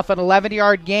enough, an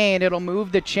 11-yard gain. It'll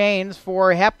move the chains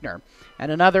for Heppner.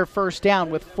 And another 1st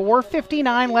down with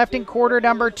 4:59 left in quarter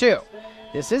number 2.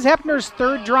 This is Heppner's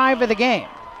 3rd drive of the game.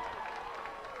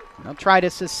 They'll try to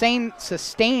sustain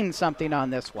something on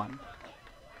this one.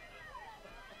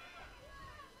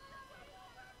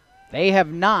 They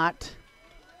have not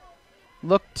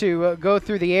looked to go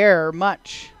through the air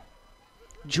much.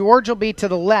 George will be to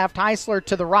the left, Heisler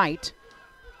to the right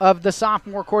of the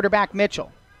sophomore quarterback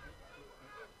Mitchell.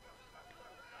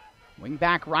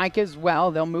 Wingback Reich as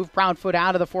well. They'll move Proudfoot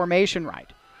out of the formation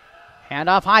right. Hand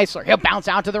off Heisler. He'll bounce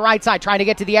out to the right side, trying to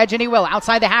get to the edge, and he will.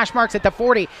 Outside the hash marks at the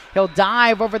 40. He'll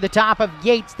dive over the top of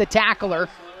Yates, the tackler,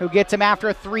 who gets him after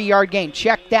a 3-yard gain.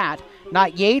 Check that.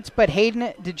 Not Yates, but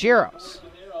Hayden DeGiros.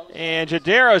 And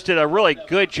Jaderos did a really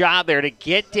good job there to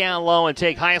get down low and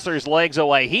take Heisler's legs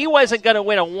away. He wasn't going to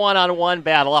win a one-on-one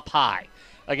battle up high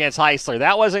against Heisler.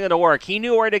 That wasn't going to work. He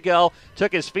knew where to go,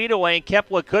 took his feet away, and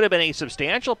kept what could have been a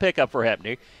substantial pickup for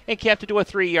Heppner, and kept it to a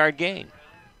 3-yard gain.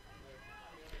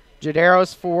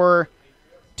 Jaderos, for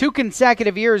 2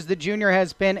 consecutive years, the junior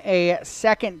has been a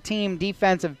second-team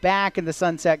defensive back in the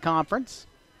Sunset Conference.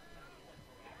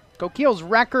 Coquille's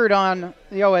record on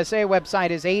the OSAA website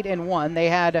is 8-1. They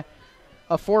had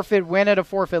a forfeit win and a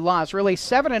forfeit loss. Really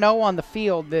 7-0 on the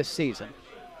field this season.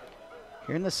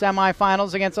 Here in the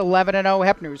semifinals against 11-0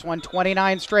 Heppner, who's won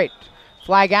 29 straight.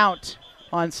 Flag out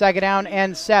on 2nd down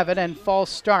and 7, and false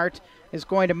start is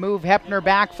going to move Heppner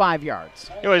back 5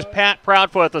 yards. It was Pat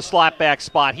Proudfoot at the slot back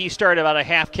spot. He started about a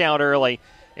half count early,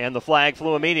 and the flag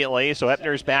flew immediately, so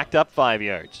Heppner's backed up 5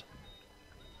 yards.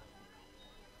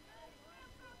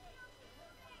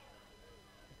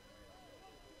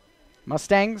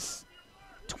 Mustangs,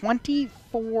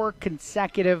 24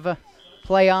 consecutive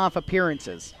playoff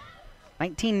appearances.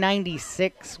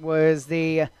 1996 was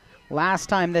the last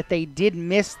time that they did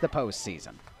miss the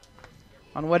postseason.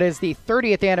 On what is the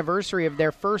 30th anniversary of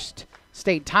their first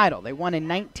state title. They won in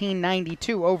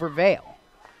 1992 over Vail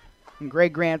in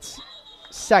Greg Grant's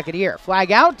second year.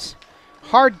 Flag out,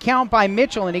 hard count by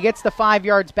Mitchell, and he gets the 5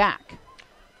 yards back.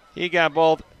 He got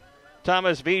both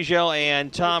Thomas Vigil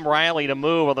and Tom Riley to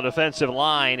move on the defensive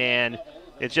line, and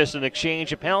it's just an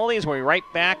exchange of penalties. We're right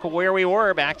back where we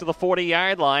were, back to the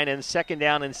 40-yard line, and 2nd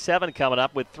down and 7 coming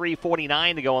up with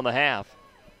 3:49 to go in the half.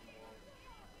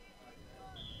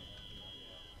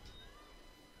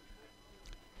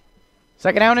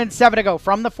 Second down and 7 to go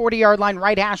from the 40-yard line,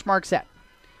 right hash mark set.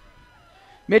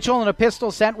 Mitchell in a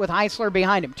pistol set with Heisler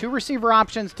behind him. 2 receiver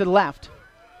options to the left.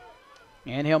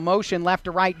 And he'll motion left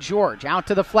to right George. Out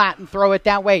to the flat and throw it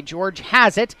that way. George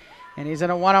has it, and he's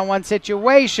in a one-on-one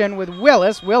situation with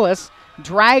Willis. Willis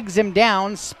drags him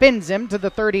down, spins him to the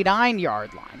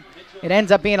 39-yard line. It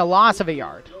ends up being a loss of a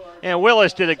yard. And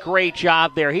Willis did a great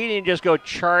job there. He didn't just go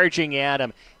charging at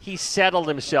him. He settled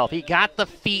himself. He got the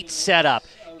feet set up,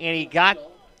 and he got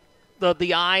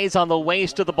the eyes on the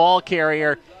waist of the ball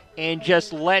carrier and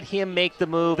just let him make the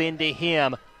move into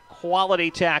him. Quality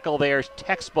tackle there,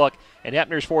 textbook, and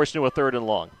Heppner's forced into a 3rd and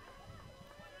long.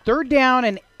 3rd down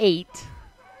and 8.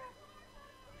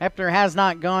 Heppner has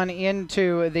not gone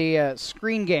into the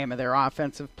screen game of their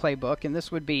offensive playbook, and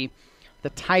this would be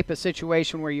the type of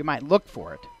situation where you might look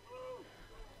for it,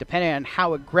 depending on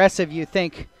how aggressive you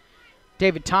think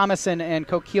David Thomason and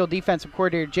Coquille defensive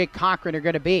coordinator Jake Cochran are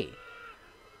going to be.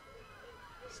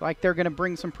 It's like they're going to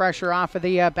bring some pressure off of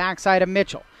the backside of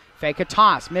Mitchell. Fake a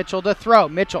toss. Mitchell to throw.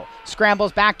 Mitchell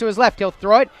scrambles back to his left. He'll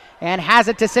throw it and has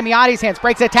it to Semiotti's hands.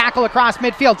 Breaks a tackle across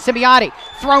midfield. Semiotti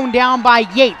thrown down by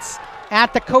Yates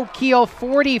at the Coquille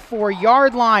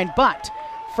 44-yard line. But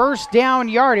first down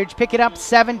yardage, pick it up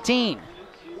 17.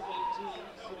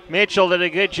 Mitchell did a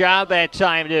good job that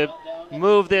time to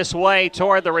move this way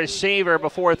toward the receiver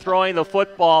before throwing the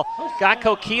football. Got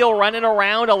Coquille running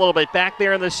around a little bit back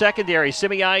there in the secondary.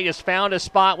 Semiotti just found a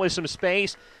spot with some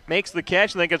space, makes the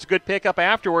catch, and then gets a good pickup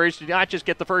afterwards to not just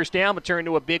get the first down, but turn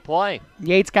into a big play.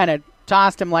 Yates kind of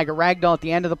tossed him like a ragdoll at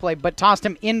the end of the play, but tossed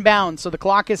him inbounds, so the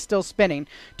clock is still spinning.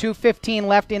 2:15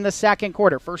 left in the second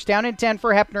quarter. First down and 10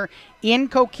 for Heppner in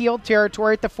Coquille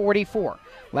territory at the 44.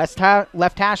 Left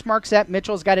hash mark set.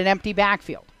 Mitchell's got an empty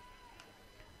backfield.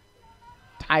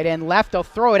 Tight end left. They'll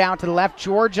throw it out to the left.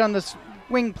 George on the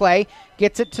swing play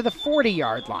gets it to the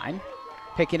 40-yard line,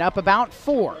 picking up about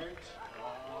 4.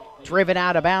 Driven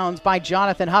out of bounds by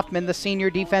Jonathan Huffman, the senior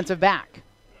defensive back.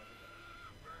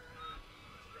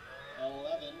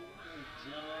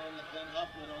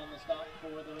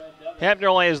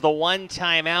 Heppner only has the 1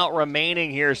 timeout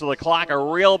remaining here, so the clock a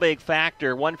real big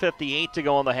factor. 1:58 to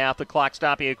go in the half. The clock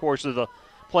stopping, of course, with the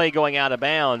play going out of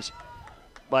bounds.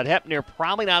 But Heppner,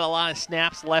 probably not a lot of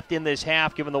snaps left in this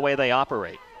half given the way they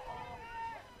operate.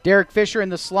 Derek Fisher in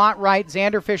the slot right.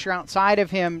 Xander Fisher outside of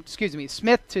him.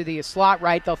 Smith to the slot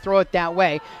right. They'll throw it that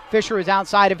way. Fisher is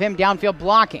outside of him, downfield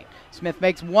blocking. Smith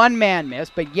makes one man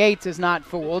miss, but Yates is not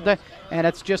fooled, and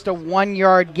it's just a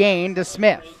 1-yard gain to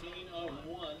Smith.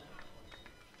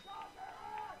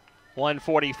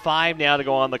 1:45 now to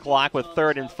go on the clock with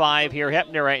 3rd and 5 here.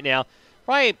 Heppner right now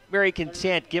probably very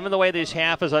content given the way this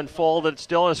half has unfolded.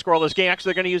 Still in a scoreless game. Actually,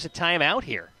 they're going to use a timeout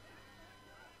here.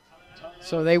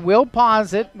 So they will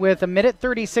pause it with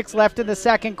 1:36 left in the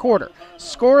second quarter.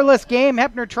 Scoreless game.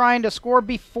 Heppner trying to score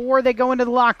before they go into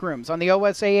the locker rooms on the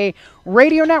OSAA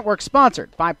Radio Network,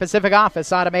 sponsored by Pacific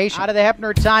Office Automation. Out of the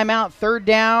Heppner timeout, 3rd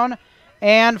down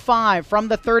and 5 from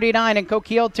the 39 in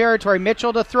Coquille territory.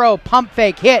 Mitchell to throw, pump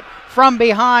fake, hit from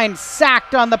behind,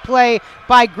 sacked on the play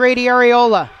by Grady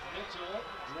Areola.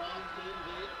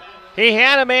 He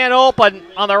had a man open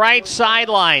on the right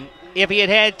sideline if he had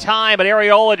had time, but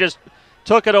Areola just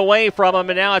took it away from him,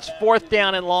 and now it's 4th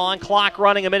down and long. Clock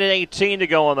running, 1:18 to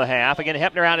go in the half. Again,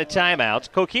 Heppner out of timeouts.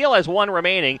 Coquille has 1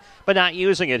 remaining, but not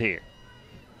using it here.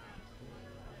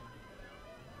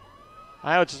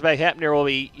 I would suspect Heppner will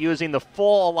be using the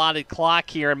full allotted clock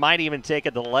here and might even take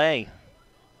a delay.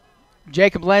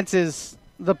 Jacob Lentz is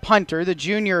the punter, the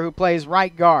junior who plays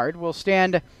right guard, will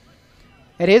stand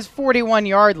at his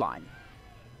 41-yard line.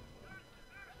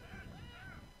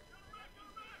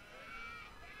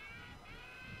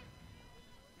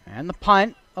 And the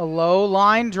punt, a low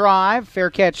line drive. Fair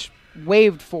catch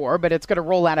waved for, but it's going to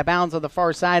roll out of bounds on the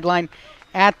far sideline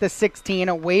at the 16,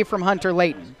 away from Hunter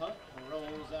Layton.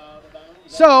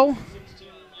 So,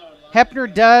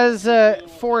 Heppner does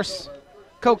force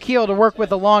Coquille to work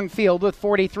with a long field with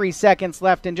 43 seconds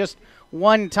left and just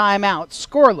 1 timeout,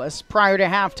 scoreless prior to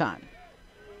halftime.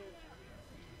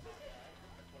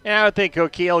 Yeah, I would think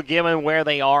Coquille, given where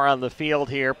they are on the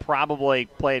field here, probably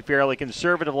played fairly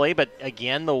conservatively, but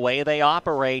again, the way they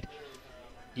operate,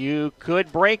 you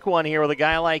could break one here with a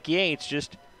guy like Yates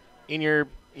just in your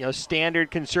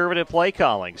standard conservative play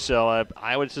calling. So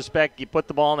I would suspect you put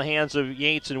the ball in the hands of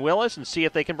Yates and Willis and see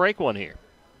if they can break one here.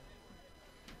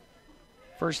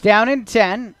 1st down and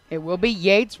 10. It will be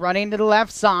Yates running to the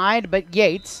left side, but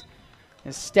Yates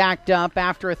is stacked up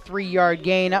after a 3-yard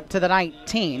gain up to the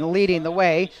 19, leading the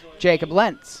way, Jacob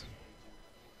Lentz.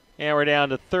 And we're down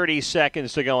to 30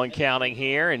 seconds to go and counting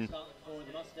here, and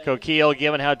Coquille,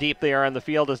 given how deep they are on the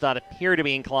field, does not appear to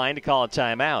be inclined to call a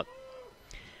timeout.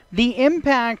 The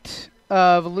impact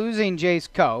of losing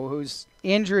Jace Coe, who's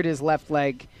injured his left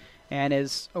leg and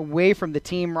is away from the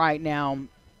team right now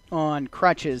on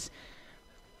crutches,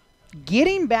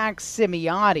 getting back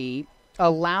Semiotti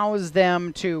allows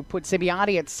them to put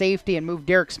Semiotti at safety and move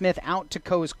Derek Smith out to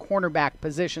Coe's cornerback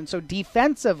position. So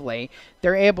defensively,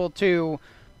 they're able to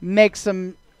make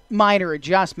some minor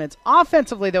adjustments.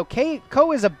 Offensively, though,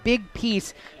 Coe is a big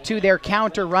piece to their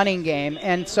counter running game,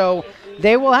 and so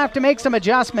they will have to make some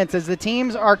adjustments as the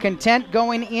teams are content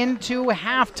going into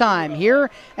halftime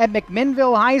here at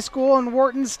McMinnville High School and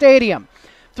Wharton Stadium.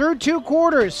 Through 2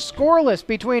 quarters, scoreless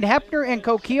between Heppner and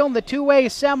Coquille in the 2A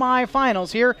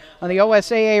semifinals here on the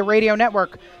OSAA Radio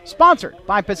Network, sponsored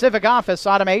by Pacific Office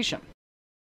Automation.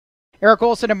 Eric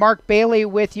Olson and Mark Bailey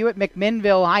with you at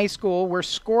McMinnville High School. We're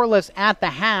scoreless at the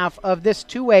half of this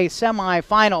 2A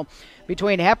semifinal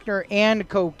between Heppner and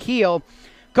Coquille.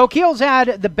 Coquille's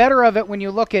had the better of it when you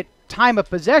look at time of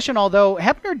possession, although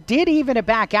Heppner did even it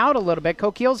back out a little bit.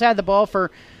 Coquille's had the ball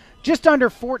for just under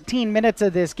 14 minutes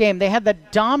of this game. They had the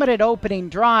dominant opening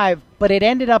drive, but it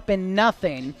ended up in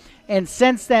nothing. And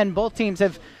since then, both teams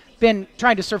have been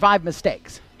trying to survive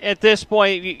mistakes. At this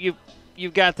point,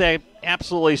 you've got that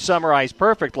absolutely summarized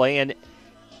perfectly. And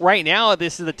right now,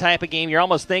 this is the type of game you're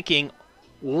almost thinking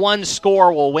one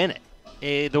score will win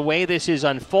it. The way this is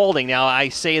unfolding. Now, I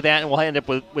say that, and we'll end up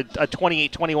with a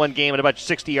 28-21 game and about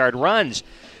 60-yard runs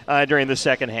during the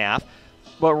second half.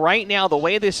 But right now, the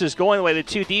way this is going, the way the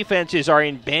two defenses are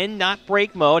in bend, not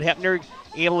break mode, Heppner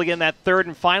able to get in that 3rd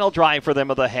and final drive for them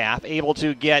of the half, able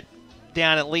to get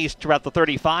down at least about the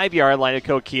 35-yard line of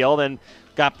Coquille, then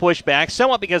got pushed back,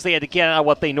 somewhat because they had to get out of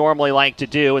what they normally like to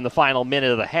do in the final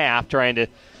minute of the half, trying to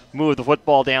move the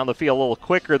football down the field a little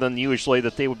quicker than usually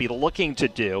that they would be looking to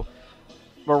do.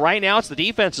 But right now, it's the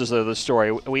defenses that are the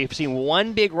story. We've seen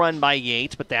one big run by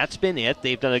Yates, but that's been it.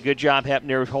 They've done a good job,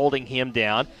 Heppner, holding him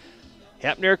down.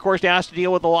 Heppner, of course, now has to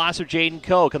deal with the loss of Jaden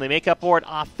Coe. Can they make up for it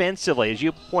offensively? As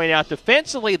you point out,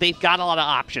 defensively, they've got a lot of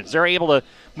options. They're able to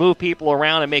move people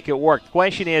around and make it work. The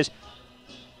question is,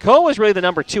 Coe is really the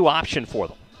number 2 option for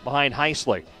them behind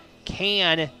Heisler.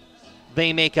 Can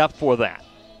they make up for that?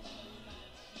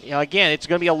 Again, it's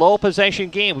going to be a low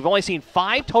possession game. We've only seen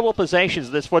 5 total possessions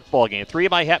in this football game. 3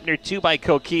 by Heppner, 2 by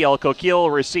Coquille. Coquille will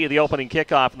receive the opening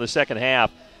kickoff in the second half.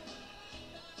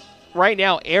 Right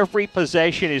now, every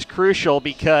possession is crucial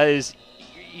because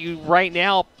right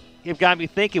now you've got to be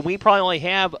thinking we probably only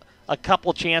have a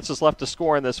couple chances left to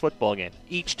score in this football game,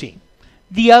 each team.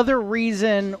 The other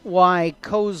reason why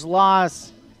Coe's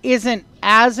loss isn't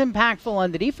as impactful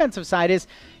on the defensive side is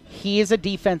he is a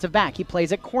defensive back. He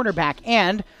plays at cornerback,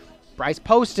 and Bryce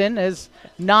Poston has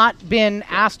not been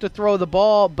asked to throw the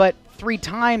ball but 3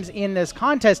 times in this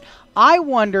contest. I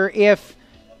wonder if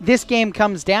this game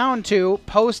comes down to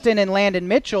Poston and Landon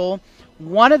Mitchell,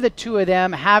 one of the two of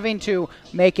them having to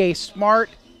make a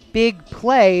smart big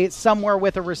play somewhere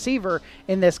with a receiver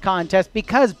in this contest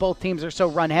because both teams are so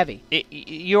run heavy.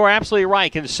 You're absolutely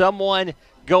right. Can someone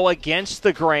go against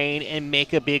the grain and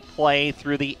make a big play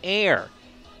through the air?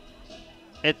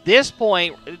 At this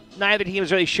point, neither team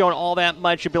has really shown all that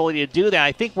much ability to do that.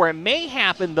 I think where it may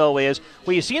happen, though, is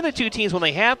when you see the two teams when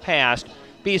they have passed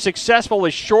be successful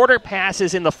with shorter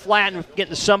passes in the flat and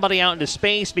getting somebody out into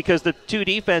space because the two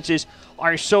defenses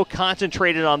are so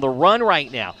concentrated on the run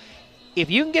right now. If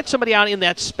you can get somebody out in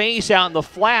that space out in the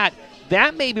flat,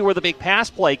 that may be where the big pass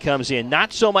play comes in.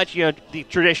 Not so much, the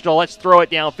traditional let's throw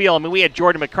it downfield. I mean, we had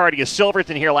Jordan McCarty of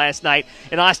Silverton here last night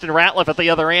and Austin Ratliff at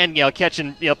the other end,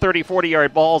 catching 30,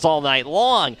 40-yard balls all night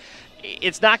long.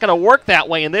 It's not going to work that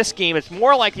way in this game. It's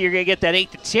more likely you're going to get that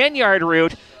 8 to 10-yard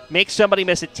route, make somebody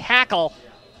miss a tackle,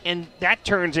 and that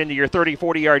turns into your 30,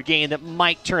 40-yard gain that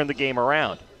might turn the game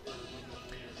around.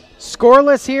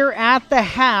 Scoreless here at the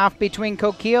half between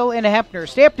Coquille and Heppner.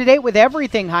 Stay up to date with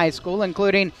everything high school,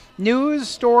 including news,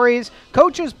 stories,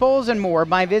 coaches, polls, and more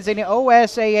by visiting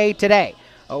OSAA Today.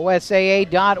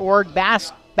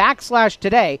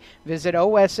 OSAA.org/today. Visit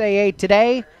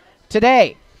OSAA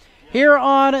today. Here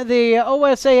on the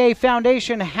OSAA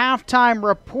Foundation Halftime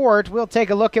Report, we'll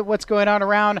take a look at what's going on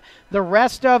around the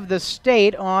rest of the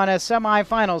state on a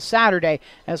semifinal Saturday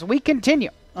as we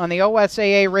continue on the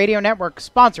OSAA Radio Network,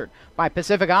 sponsored by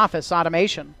Pacific Office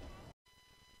Automation.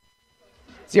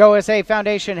 It's the OSAA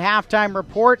Foundation Halftime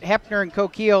Report. Heppner and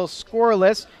Coquille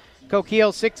scoreless.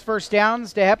 Coquille 6 first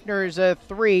downs to Heppner's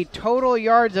 3. Total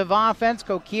yards of offense,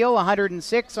 Coquille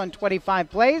 106 on 25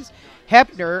 plays.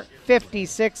 Heppner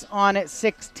 56 on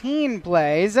 16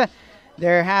 plays.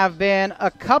 There have been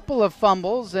a couple of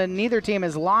fumbles, and neither team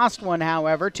has lost one,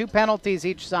 however. 2 penalties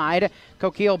each side.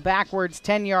 Coquille backwards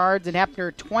 10 yards and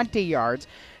Heppner 20 yards.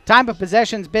 Time of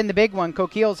possession's been the big one.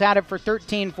 Coquille's had it for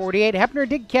 13:48. Heppner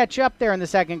did catch up there in the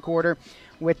second quarter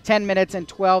with 10 minutes and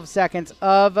 12 seconds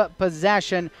of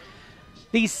possession.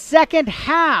 The second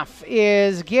half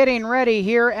is getting ready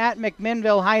here at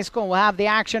McMinnville High School. We'll have the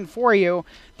action for you.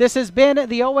 This has been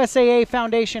the OSAA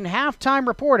Foundation Halftime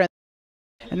Report.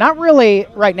 And not really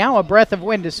right now a breath of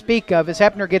wind to speak of as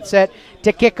Heppner gets set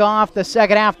to kick off the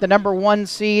second half. The number 1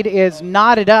 seed is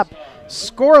knotted up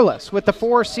scoreless with the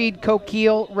 4 seed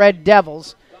Coquille Red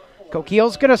Devils.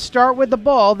 Coquille's going to start with the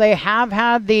ball. They have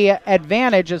had the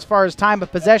advantage as far as time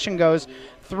of possession goes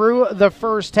through the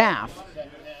first half.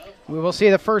 We will see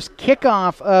the first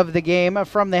kickoff of the game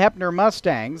from the Heppner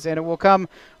Mustangs, and it will come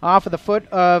off of the foot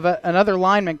of another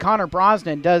lineman. Connor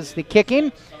Brosnan does the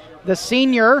kicking. The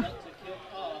senior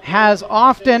has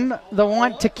often the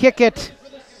want to kick it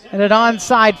in an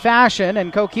onside fashion,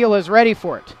 and Coquille is ready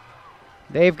for it.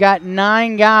 They've got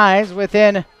 9 guys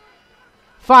within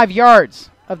 5 yards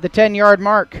of the 10-yard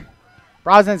mark.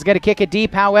 Brosnan's going to kick it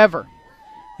deep, however.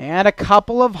 And a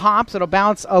couple of hops. It'll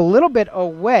bounce a little bit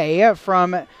away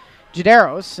from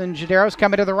Gideros, and Gideros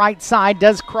coming to the right side,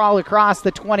 does crawl across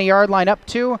the 20-yard line up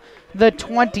to the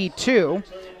 22,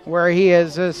 where he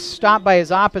is stopped by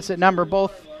his opposite number,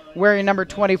 both wearing number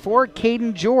 24.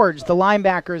 Caden George, the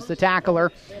linebacker, is the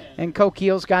tackler, and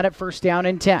Coquille's got it first down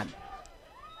and 10.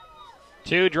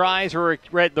 2 drives for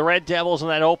the Red Devils in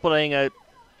that opening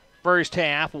first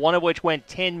half, one of which went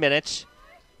 10 minutes,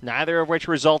 neither of which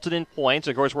resulted in points.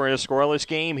 Of course, we're in a scoreless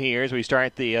game here as we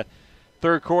start the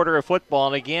third quarter of football.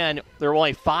 And again, there were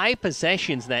only 5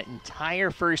 possessions that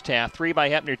entire first half, 3 by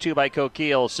Heppner, 2 by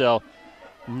Coquille. So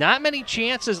not many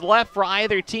chances left for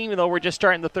either team, though we're just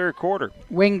starting the third quarter.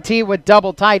 Wing T with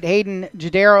double tight. Hayden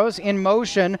Gideros in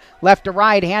motion, left to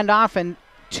right, handoff, and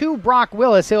to Brock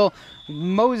Willis. He'll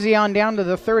mosey on down to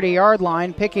the 30-yard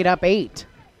line, picking up 8.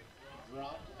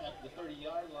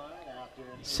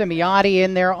 Semiotti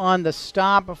in there on the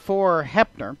stop for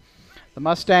Heppner. The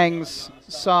Mustangs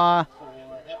saw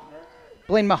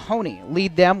Blaine Mahoney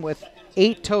lead them with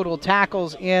 8 total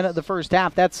tackles in the first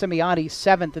half. That's Semiotti's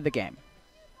 7th of the game.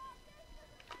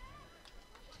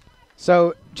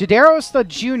 So Gideros, the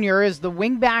junior, is the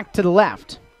wingback to the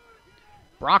left.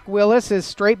 Brock Willis is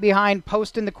straight behind,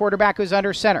 posting the quarterback who's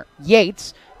under center.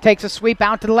 Yates takes a sweep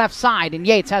out to the left side, and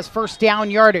Yates has first down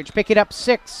yardage, picking up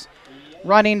 6,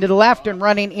 running to the left and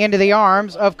running into the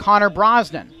arms of Connor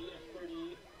Brosnan.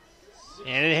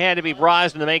 And it had to be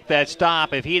Brosnan to make that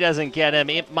stop. If he doesn't get him,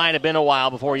 it might have been a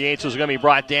while before Yates was going to be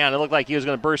brought down. It looked like he was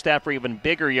going to burst out for even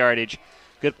bigger yardage.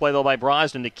 Good play, though, by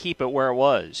Brosnan to keep it where it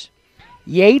was.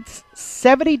 Yates,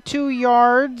 72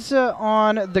 yards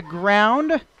on the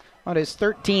ground on his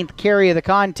 13th carry of the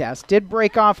contest. Did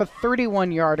break off a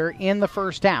 31-yarder in the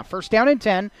first half. First down and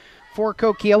 10 for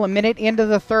Coquille, a minute into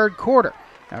the third quarter.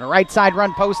 On a right side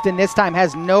run, Poston this time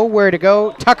has nowhere to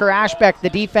go. Tucker Ashbeck, the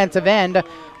defensive end,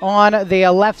 on the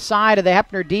left side of the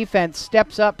Heppner defense,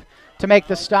 steps up to make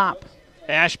the stop.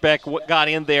 Ashbeck got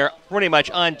in there pretty much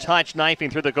untouched, knifing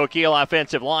through the Coquille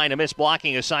offensive line. A missed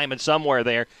blocking assignment somewhere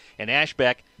there. And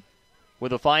Ashbeck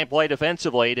with a fine play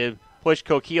defensively to push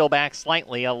Coquille back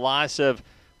slightly. A loss of,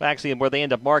 actually, where they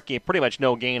end up marking pretty much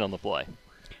no gain on the play.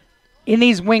 In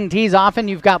these wing tees, often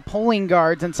you've got pulling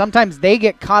guards, and sometimes they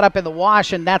get caught up in the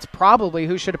wash, and that's probably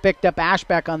who should have picked up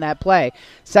Ashbeck on that play.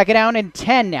 2nd down and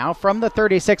 10 now from the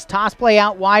 36. Toss play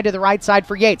out wide to the right side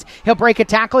for Yates. He'll break a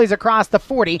tackle. He's across the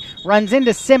 40. Runs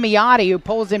into Semiotti, who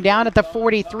pulls him down at the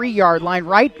 43-yard line,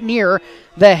 right near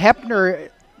the Heppner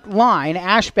line.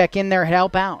 Ashbeck in there to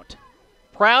help out.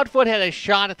 Proudfoot had a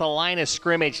shot at the line of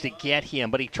scrimmage to get him,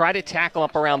 but he tried to tackle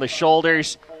up around the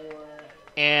shoulders.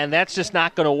 And that's just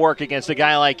not going to work against a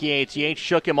guy like Yates. Yates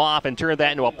shook him off and turned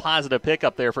that into a positive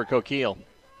pickup there for Coquille.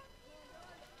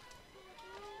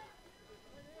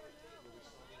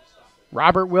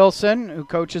 Robert Wilson, who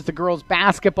coaches the girls'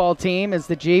 basketball team, is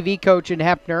the JV coach in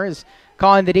Heppner, is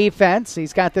calling the defense.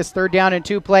 He's got this 3rd down and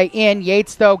 2 play in.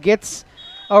 Yates, though, gets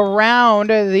around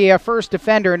the first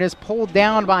defender and is pulled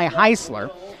down by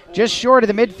Heisler. Just short of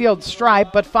the midfield stripe,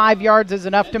 but 5 yards is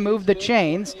enough to move the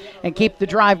chains and keep the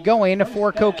drive going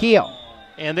for Coquille.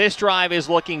 And this drive is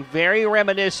looking very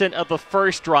reminiscent of the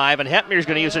first drive, and Heppner's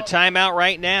going to use a timeout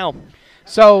right now.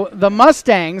 So the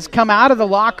Mustangs come out of the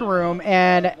locker room,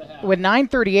 and with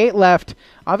 9:38 left,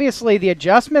 obviously the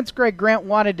adjustments Greg Grant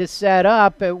wanted to set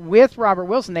up with Robert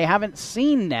Wilson, they haven't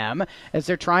seen them as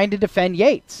they're trying to defend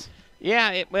Yates.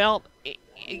 Yeah,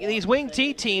 these wing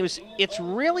T teams, it's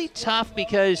really tough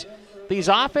because these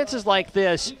offenses like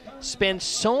this spend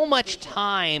so much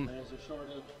time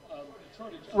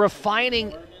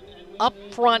refining up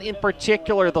front, in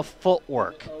particular, the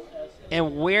footwork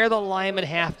and where the linemen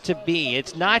have to be.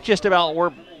 It's not just about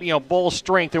we're bull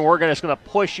strength and we're just going to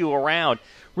push you around.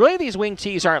 Really, these wing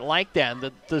Ts aren't like that.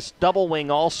 This double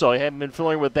wing also, I haven't been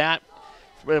familiar with that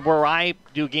where I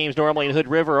do games normally in Hood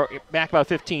River back about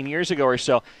 15 years ago or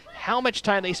so. How much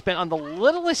time they spent on the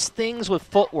littlest things with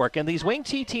footwork, and these wing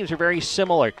T teams are very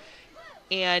similar.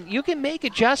 And you can make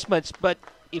adjustments, but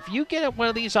if you get one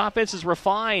of these offenses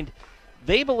refined,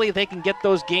 they believe they can get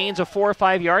those gains of 4 or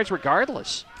 5 yards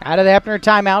regardless. Out of the Heppner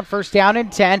timeout, 1st down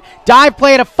and 10. Dive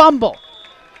play and a fumble.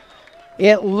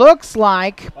 It looks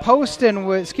like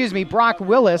Brock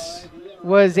Willis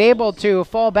was able to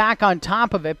fall back on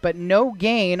top of it, but no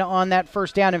gain on that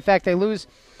 1st down. In fact, they lose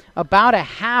about a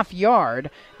half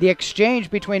yard. The exchange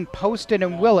between Poston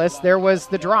and Willis, there was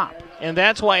the drop. And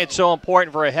that's why it's so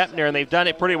important for a Heppner, and they've done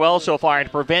it pretty well so far, to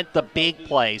prevent the big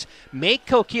plays. Make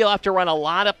Coquille have to run a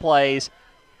lot of plays.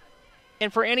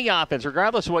 And for any offense,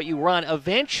 regardless of what you run,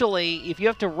 eventually, if you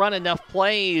have to run enough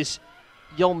plays,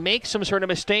 you'll make some sort of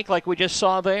mistake like we just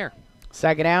saw there.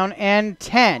 2nd down and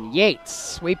 10. Yates,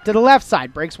 sweep to the left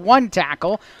side, breaks 1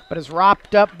 tackle, but is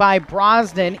wrapped up by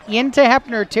Brosnan into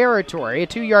Heppner territory. A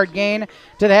 2-yard gain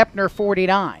to the Heppner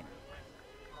 49.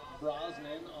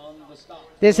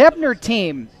 This Heppner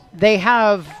team, they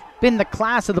have been the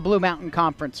class of the Blue Mountain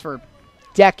Conference for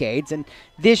decades, and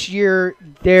this year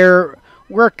there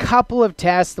were a couple of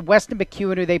tests. The Weston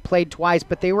McEwen, who they played twice,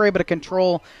 but they were able to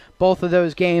control both of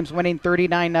those games, winning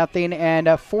 39-0 and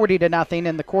 40-0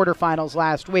 in the quarterfinals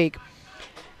last week.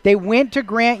 They went to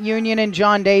Grant Union and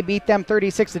John Day, beat them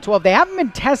 36-12. They haven't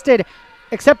been tested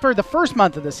except for the first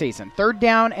month of the season. 3rd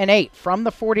down and 8 from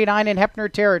the 49 in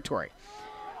Heppner territory.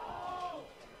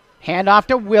 Hand off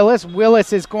to Willis.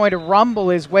 Willis is going to rumble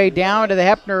his way down to the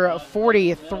Heppner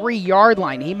 43-yard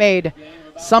line. He made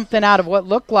something out of what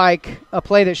looked like a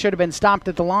play that should have been stopped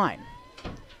at the line.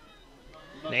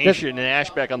 Nation and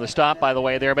Ashbeck on the stop, by the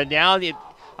way, there. But now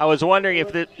I was wondering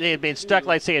if they had been stuck,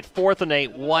 let's say, at 4th and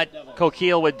 8, what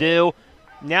Coquille would do.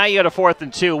 Now you got a 4th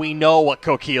and 2. We know what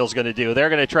Coquille's going to do. They're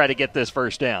going to try to get this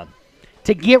 1st down.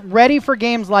 To get ready for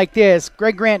games like this,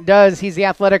 Greg Grant does. He's the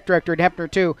athletic director at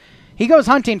Heppner, too. He goes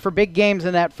hunting for big games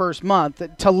in that first month.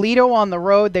 Toledo on the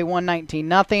road, they won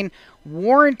 19-0.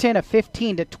 Warrenton, a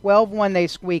 15-12 one they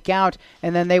squeak out.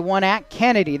 And then they won at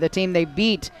Kennedy, the team they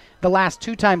beat the last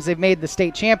 2 times they've made the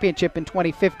state championship in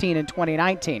 2015 and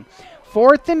 2019.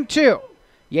 4th and 2.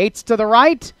 Yates to the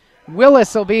right.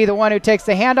 Willis will be the one who takes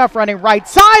the handoff, running right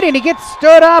side, and he gets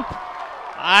stood up.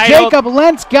 Jacob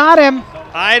Lentz got him.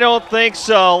 I don't think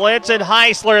so. Lentz and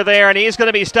Heisler there, and he's going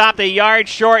to be stopped a yard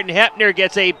short, and Heppner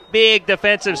gets a big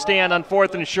defensive stand on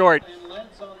 4th and short.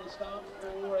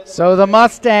 So the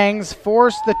Mustangs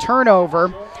force the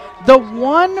turnover. The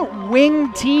one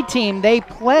wing T team they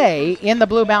play in the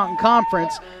Blue Mountain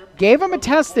Conference gave them a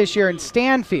test this year in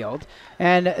Stanfield,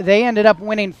 and they ended up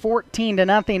winning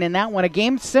 14-0 in that one. A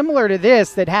game similar to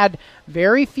this that had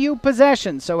very few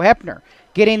possessions. So Heppner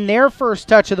getting their first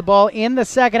touch of the ball in the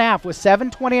second half with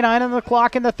 7:29 on the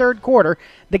clock in the third quarter.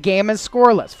 The game is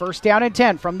scoreless. First down and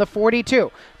 10 from the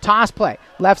 42. Toss play.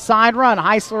 Left side run.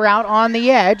 Heisler out on the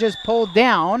edge is pulled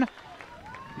down.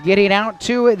 Getting out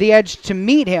to the edge to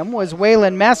meet him was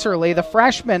Waylon Messerly, the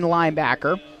freshman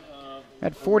linebacker.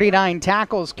 Had 49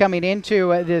 tackles coming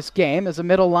into this game as a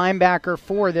middle linebacker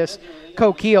for this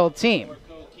Coquille team.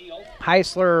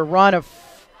 Heisler run of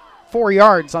 4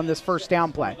 yards on this first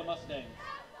down play.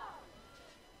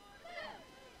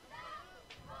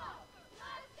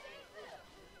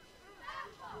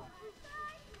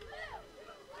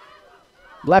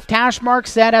 Left hash mark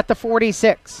set at the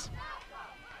 46.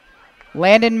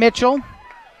 Landon Mitchell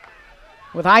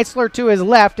with Heisler to his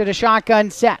left at a shotgun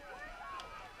set.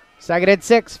 Second and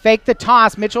 6, fake the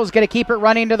toss. Mitchell's going to keep it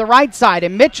running to the right side,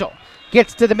 and Mitchell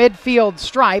gets to the midfield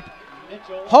stripe.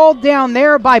 Hauled down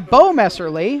there by Bo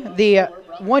Messerly, the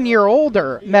 1 year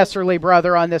older Messerly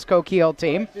brother on this Coquille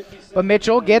team. But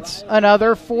Mitchell gets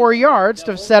another 4 yards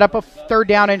to set up a third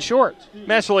down and short.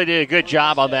 Messerly did a good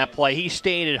job on that play. He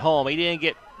stayed at home. He didn't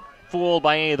get fooled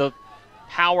by any of the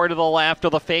power to the left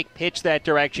or the fake pitch that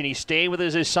direction. He stayed with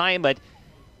his assignment,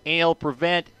 and he'll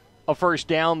prevent a first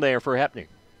down there for Heppner.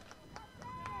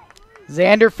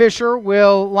 Xander Fisher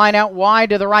will line out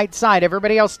wide to the right side.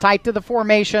 Everybody else tight to the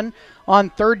formation on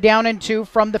third down and 2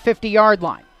 from the 50-yard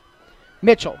line.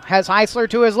 Mitchell has Heisler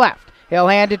to his left. He'll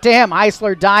hand it to him.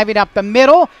 Heisler diving up the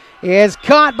middle is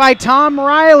caught by Tom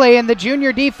Riley, and the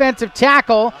junior defensive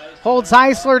tackle holds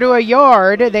Heisler to a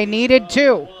yard. They needed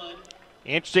 2.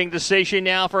 Interesting decision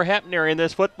now for Heppner in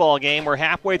this football game. We're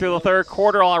halfway through the third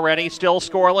quarter already. Still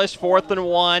scoreless, 4th and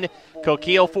 1.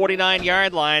 Coquille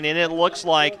 49-yard line, and it looks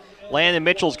like Landon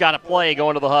Mitchell's got a play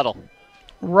going to the huddle.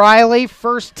 Riley,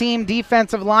 first-team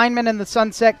defensive lineman in the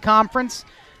Sunset Conference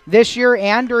this year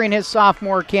and during his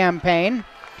sophomore campaign.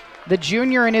 The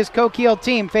junior and his Coquille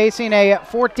team facing a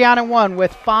 4th down and 1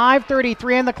 with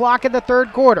 5:33 on the clock in the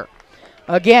third quarter.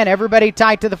 Again, everybody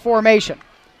tight to the formation.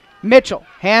 Mitchell,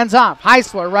 hands off.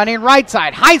 Heisler running right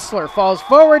side. Heisler falls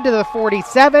forward to the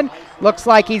 47. Looks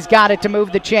like he's got it to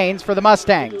move the chains for the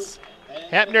Mustangs.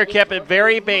 Heppner kept it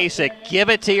very basic. Give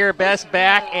it to your best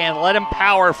back and let him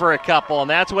power for a couple, and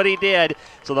that's what he did.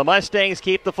 So the Mustangs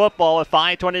keep the football with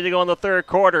 5:20 to go in the third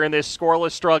quarter in this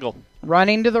scoreless struggle.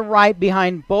 Running to the right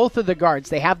behind both of the guards.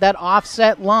 They have that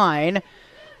offset line,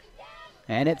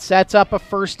 and it sets up a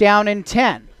first down and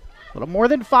 10. A little more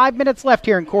than 5 minutes left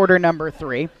here in quarter number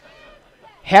 3.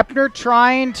 Heppner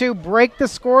trying to break the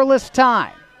scoreless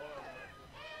tie.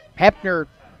 Heppner,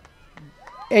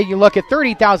 you look at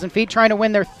 30,000 feet, trying to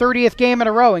win their 30th game in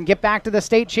a row and get back to the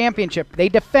state championship. They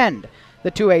defend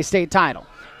the 2A state title.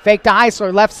 Fake to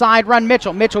Heisler, left side run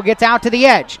Mitchell. Mitchell gets out to the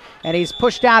edge, and he's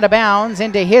pushed out of bounds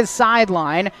into his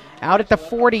sideline, out at the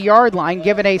 40-yard line,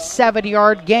 given a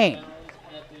 7-yard gain.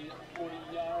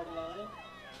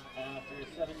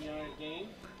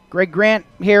 Greg Grant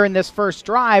here in this first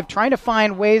drive trying to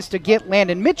find ways to get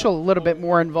Landon Mitchell a little bit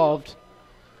more involved.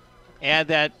 Add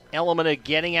that element of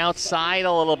getting outside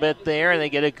a little bit there, and they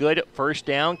get a good first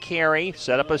down carry.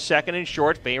 Set up a second and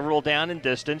short, favorable down and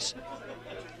distance.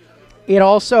 It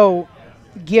also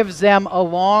gives them,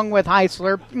 along with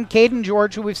Heisler and Caden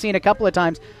George, who we've seen a couple of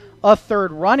times, a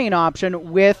third running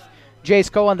option with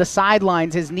Jace Coe on the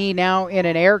sidelines, his knee now in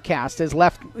an air cast, his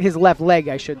left leg,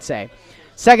 I should say.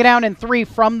 Second down and 3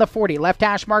 from the 40. Left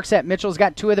hash mark set. Mitchell's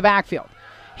got 2 in the backfield.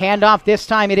 Handoff this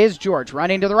time, it is George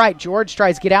running to the right. George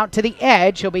tries to get out to the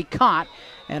edge. He'll be caught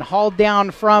and hauled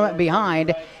down from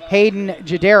behind. Hayden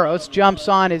Jaderos jumps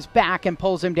on his back and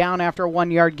pulls him down after a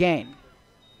 1-yard gain.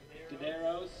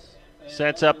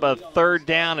 Sets up a third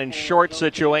down and short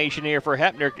situation here for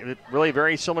Heppner. Really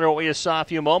very similar to what we just saw a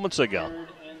few moments ago.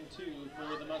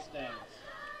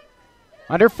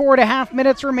 Under 4.5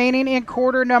 minutes remaining in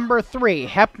quarter number 3.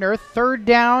 Heppner, third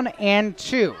down and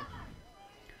 2.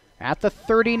 At the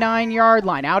 39-yard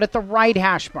line, out at the right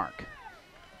hash mark.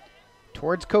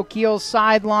 Towards Coquille's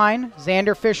sideline,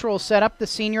 Xander Fisher will set up the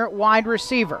senior at wide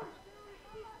receiver.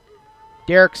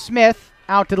 Derek Smith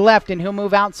out to the left, and he'll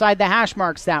move outside the hash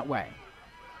marks that way.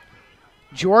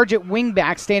 George at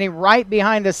wingback, standing right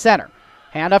behind the center.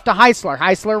 Hand off to Heisler.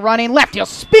 Heisler running left. He'll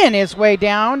spin his way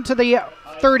down to the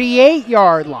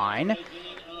 38-yard line.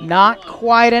 Not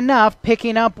quite enough,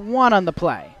 picking up 1 on the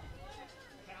play.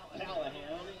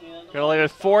 Well, it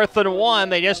was 4th and 1.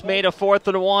 They just made a 4th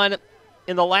and 1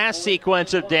 in the last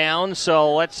sequence of downs,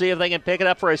 so let's see if they can pick it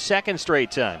up for a second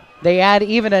straight time. They add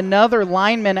even another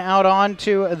lineman out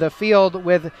onto the field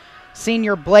with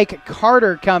senior Blake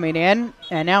Carter coming in.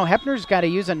 And now Heppner's got to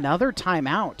use another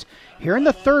timeout. Here in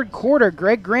the third quarter,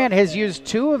 Greg Grant has used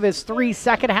 2 of his 3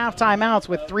 second-half timeouts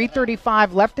with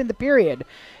 3:35 left in the period.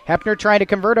 Heppner trying to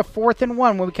convert a 4th and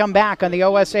 1 when we come back on the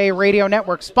OSAA Radio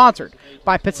Network, sponsored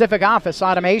by Pacific Office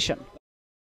Automation.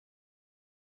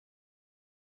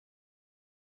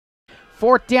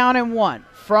 4th down and 1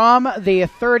 from the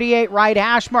 38 right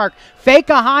hash mark. Fake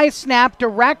a high snap,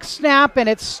 direct snap, and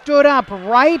it stood up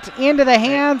right into the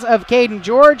hands of Caden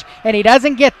George, and he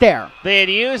doesn't get there. They had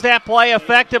used that play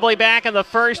effectively back in the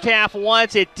first half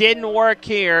once. It didn't work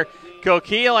here.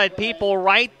 Coquille had people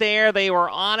right there. They were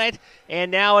on it, and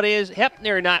now it is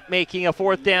Heppner not making a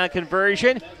 4th down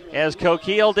conversion, as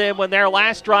Coquille did when their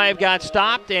last drive got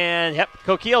stopped, and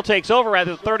Coquille takes over at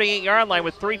the 38-yard line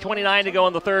with 3:29 to go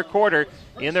in the third quarter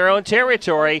in their own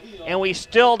territory, and we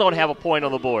still don't have a point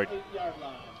on the board.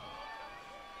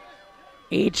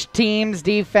 Each team's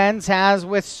defense has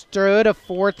withstood a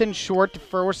 4th and short to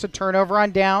force a turnover on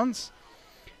downs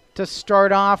to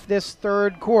start off this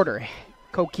third quarter.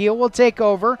 Coquille will take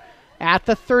over at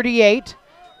the 38.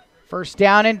 1st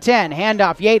down and 10.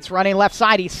 Handoff. Yates running left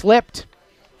side. He slipped.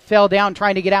 Fell down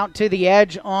trying to get out to the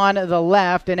edge on the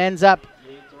left and ends up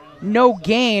no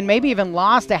gain. Maybe even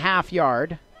lost a half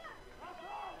yard.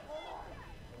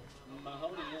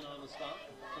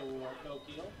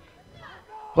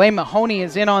 Blaine Mahoney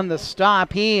is in on the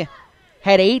stop. He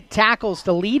had 8 tackles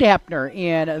to lead Heppner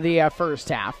in the first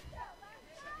half.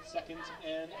 2nd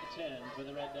and 10 for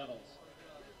the Red Devils.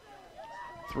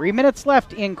 3 minutes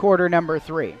left in quarter number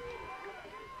 3.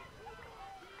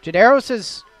 Jaderos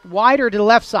is wider to the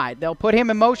left side. They'll put him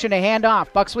in motion to hand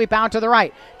off. Buck sweep out to the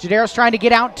right. Jaderos trying to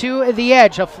get out to the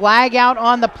edge. A flag out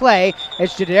on the play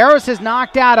as Jaderos is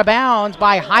knocked out of bounds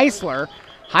by Heisler.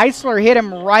 Heisler hit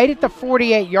him right at the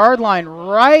 48-yard line,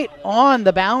 right on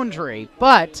the boundary.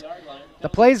 But the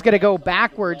play's going to go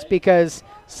backwards because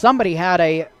somebody had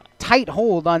a tight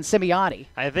hold on Semiotti.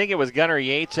 I think it was Gunnar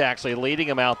Yates actually leading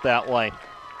him out that way,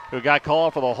 who got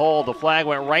called for the hold. The flag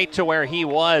went right to where he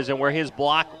was and where his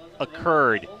block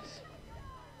occurred.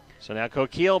 So now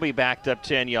Coquille will be backed up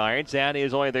 10 yards. That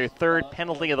is only their 3rd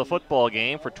penalty of the football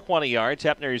game for 20 yards.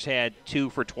 Heppner's had 2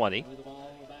 for 20.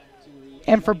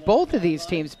 And for both of these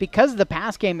teams, because the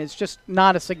pass game is just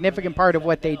not a significant part of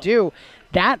what they do,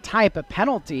 that type of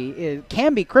penalty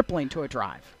can be crippling to a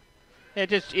drive.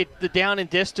 The down and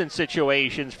distance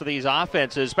situations for these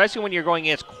offenses, especially when you're going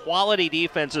against quality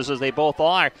defenses as they both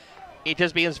are, it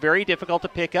just becomes very difficult to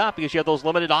pick up because you have those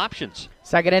limited options.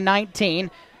 2nd and 19.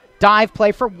 Dive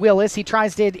play for Willis. He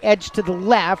tries to edge to the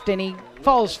left, and he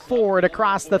falls forward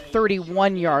across the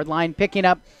 31-yard line, picking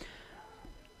up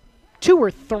 2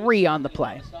 or 3 on the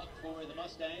play.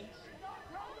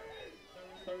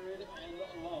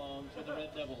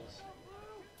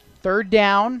 3rd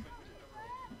down.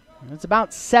 It's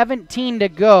about 17 to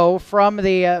go from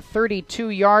the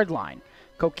 32-yard line.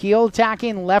 Coquille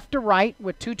attacking left to right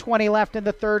with 2:20 left in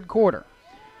the third quarter.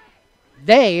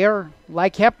 They are,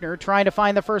 like Heppner, trying to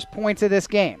find the first points of this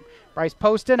game. Bryce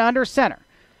Poston under center.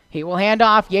 He will hand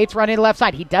off. Yates running the left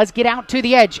side. He does get out to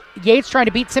the edge. Yates trying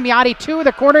to beat Semiotti to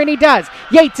the corner, and he does.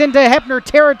 Yates into Heppner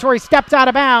territory, steps out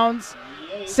of bounds.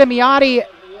 Semiotti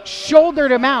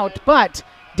shouldered him out, but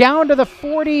down to the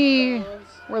 40,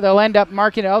 where they'll end up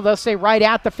marking it. Oh, they'll say right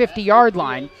at the 50-yard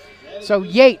line. So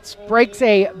Yates breaks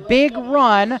a big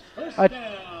run,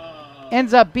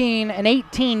 ends up being an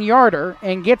 18-yarder,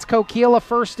 and gets Coquille a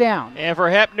 1st down. And for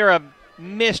Heppner, a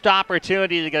missed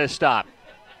opportunity to get a stop.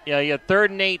 You have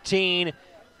 3rd and 18.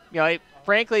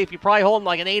 Frankly, if you probably hold them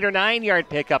like an 8 or 9 yard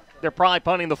pickup, they're probably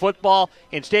punting the football.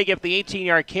 Instead, give the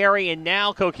 18-yard carry, and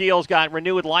now Coquille's got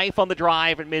renewed life on the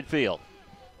drive at midfield.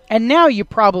 And now you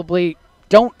probably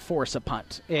don't force a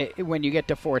punt when you get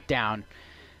to 4th down,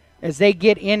 as they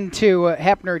get into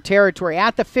Heppner territory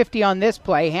at the 50 on this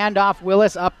play. Handoff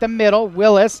Willis up the middle.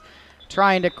 Willis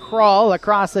trying to crawl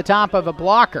across the top of a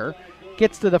blocker.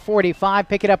 Gets to the 45,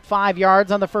 pick it up 5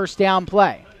 yards on the 1st down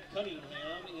play.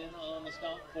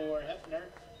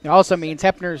 It also means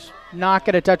Heppner's not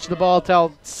going to touch the ball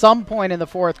till some point in the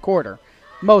 4th quarter,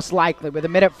 most likely, with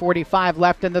 1:45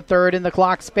 left in the third and the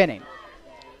clock spinning.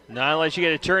 Not unless you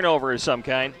get a turnover of some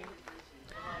kind.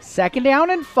 2nd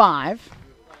down and 5.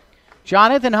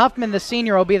 Jonathan Huffman, the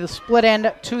senior, will be the split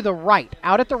end to the right.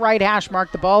 Out at the right hash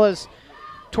mark, the ball is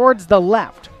towards the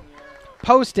left.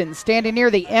 Poston standing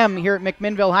near the M here at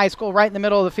McMinnville High School, right in the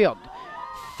middle of the field.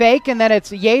 Fake, and then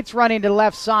it's Yates running to the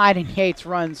left side, and Yates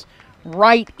runs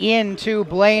right into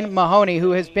Blaine Mahoney,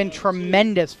 who has been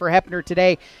tremendous for Heppner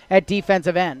today at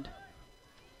defensive end.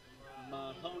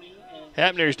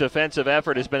 Heppner's defensive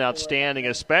effort has been outstanding,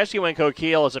 especially when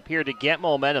Coquille has appeared to get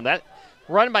momentum. That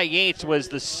run by Yates was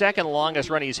the second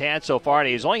longest run he's had so far, and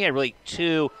he's only had really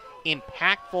 2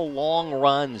 impactful long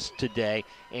runs today.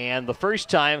 And the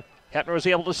first time, Heppner was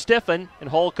able to stiffen and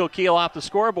hold Coquille off the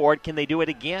scoreboard. Can they do it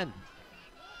again?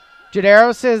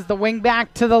 Jadero says the wing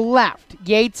back to the left.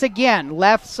 Yates again,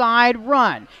 left side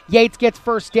run. Yates gets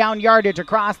first down yardage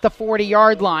across the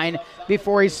 40-yard line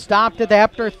before he's stopped at the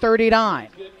Heppner 39.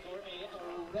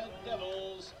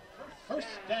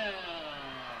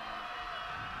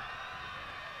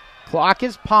 Clock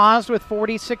is paused with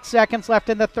 46 seconds left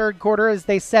in the third quarter as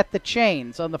they set the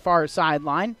chains on the far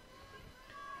sideline.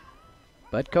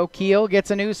 But Coquille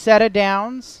gets a new set of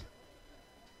downs.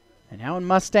 And now in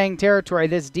Mustang territory,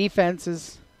 this defense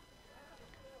is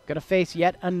going to face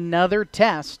yet another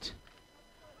test.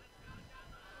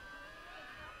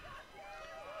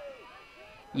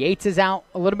 Yates is out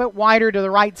a little bit wider to the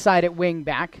right side at wing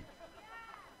back.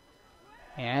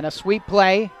 And a sweep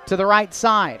play to the right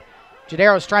side.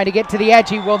 Jadero's trying to get to the edge.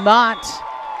 He will not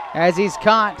as he's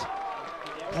caught.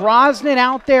 Brosnan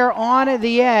out there on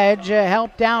the edge,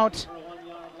 helped out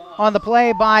on the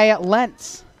play by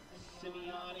Lentz.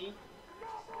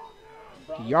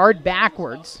 Yard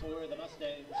backwards.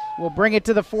 We'll bring it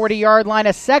to the 40-yard line.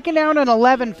 A second down and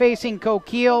 11 facing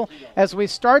Coquille as we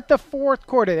start the fourth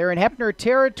quarter. They're in Heppner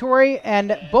territory,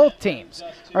 and both teams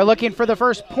are looking for the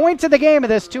first points of the game of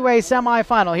this 2A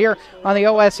semifinal here on the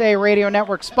OSAA Radio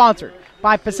Network, sponsored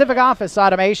by Pacific Office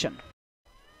Automation.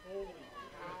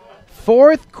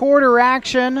 Fourth quarter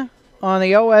action on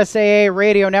the OSAA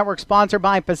Radio Network, sponsored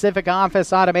by Pacific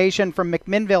Office Automation from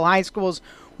McMinnville High School's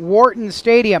Wharton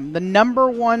Stadium. The number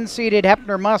 1 seeded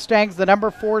Heppner Mustangs, the number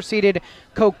 4 seeded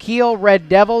Coquille Red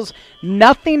Devils.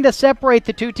 Nothing to separate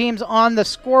the two teams on the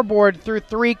scoreboard through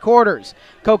 3 quarters.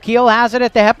 Coquille has it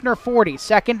at the Heppner 40,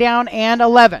 second down and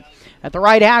 11. At the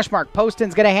right hash mark,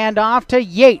 Poston's going to hand off to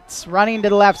Yates, running to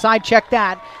the left side. Check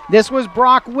that. This was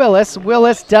Brock Willis.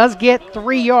 Willis does get 2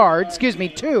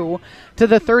 to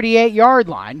the 38-yard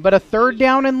line, but a third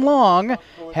down and long.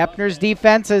 Heppner's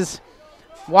defense has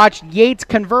watched Yates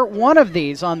convert one of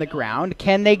these on the ground.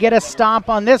 Can they get a stop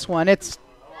on this one? It's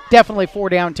definitely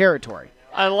 4-down territory.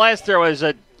 Unless there was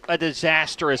a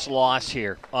disastrous loss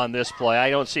here on this play. I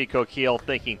don't see Coquille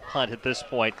thinking punt at this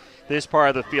point. This part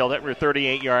of the field at your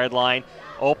 38-yard line,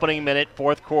 opening minute,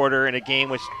 fourth quarter, in a game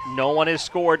which no one has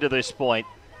scored to this point.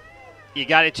 You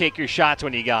got to take your shots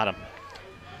when you got them.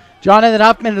 Jonathan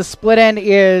Huffman, the split end,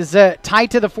 is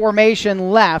tight to the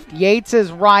formation left. Yates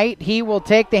is right. He will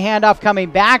take the handoff coming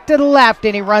back to the left,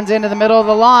 and he runs into the middle of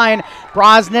the line.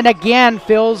 Brosnan again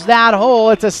fills that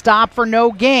hole. It's a stop for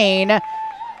no gain.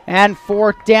 And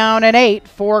 4th down and 8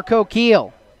 for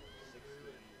Coquille.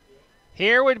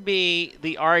 Here would be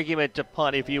the argument to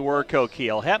punt if you were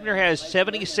Coquille. Heppner has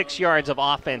 76 yards of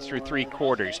offense through 3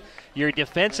 quarters. Your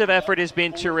defensive effort has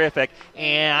been terrific,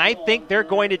 and I think they're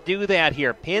going to do that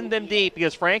here. Pin them deep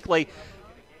because, frankly,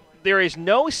 there is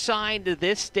no sign to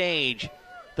this stage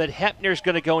that Heppner's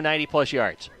going to go 90-plus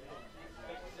yards.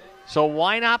 So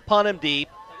why not punt them deep?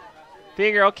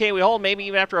 Figure, okay, we hold maybe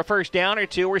even after a first down or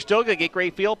 2, we're still going to get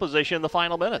great field position in the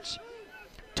final minutes.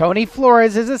 Tony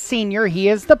Flores is a senior. He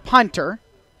is the punter.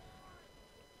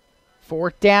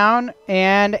 4th down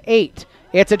and 8.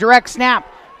 It's a direct snap.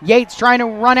 Yates trying to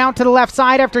run out to the left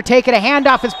side after taking a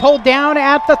handoff, is pulled down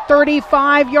at the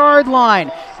 35-yard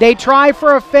line. They try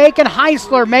for a fake, and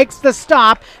Heisler makes the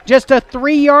stop. Just a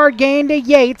 3-yard gain to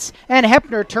Yates, and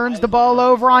Heppner turns the ball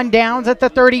over on downs at the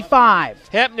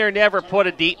 35. Heppner never put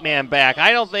a deep man back.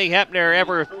 I don't think Heppner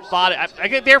ever thought it. I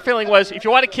think their feeling was, if you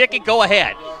want to kick it, go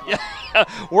ahead.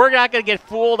 We're not going to get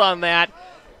fooled on that.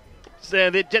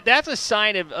 So that's a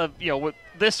sign of with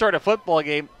this sort of football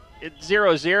game.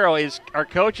 0-0 is our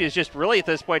coach is just really at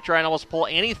this point trying to almost pull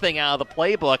anything out of the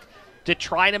playbook to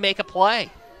try to make a play.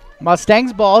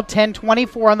 Mustangs ball,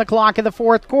 10:24 on the clock in the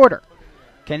fourth quarter.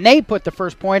 Can they put the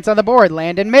first points on the board?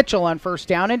 Landon Mitchell on 1st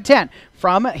down and 10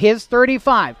 from his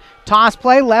 35. Toss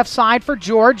play left side for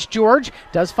George. George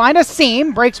does find a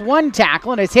seam, breaks one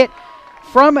tackle, and is hit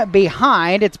from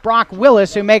behind. It's Brock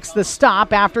Willis who makes the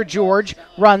stop after George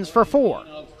runs for 4.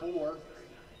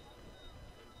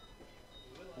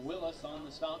 Willis on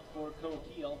the stop for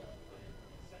Coquille.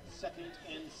 2nd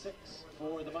and 6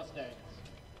 for the Mustangs.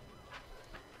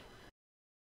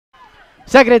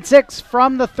 2nd and 6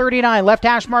 from the 39. Left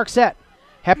hash mark set.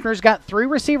 Heppner's got 3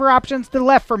 receiver options to the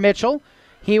left for Mitchell.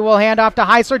 He will hand off to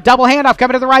Heisler. Double handoff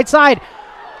coming to the right side.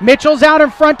 Mitchell's out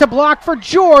in front to block for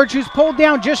George, who's pulled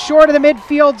down just short of the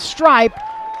midfield stripe.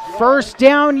 1st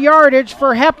down yardage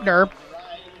for Heppner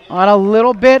on a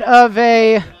little bit of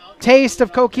a taste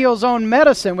of Coquille's own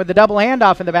medicine with the double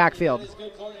handoff in the backfield.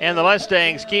 And the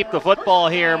Mustangs keep the football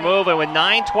here moving with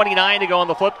 9:29 to go in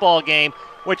the football game,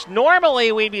 which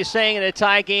normally we'd be saying in a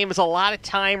tie game is a lot of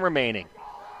time remaining.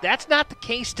 That's not the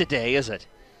case today, is it?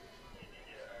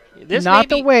 Not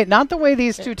the way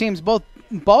these two teams, both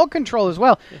ball control as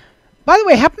well. By the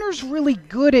way, Heppner's really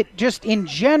good at just in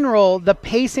general the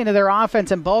pacing of their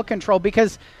offense and ball control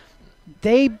because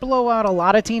they blow out a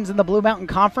lot of teams in the Blue Mountain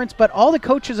Conference, but all the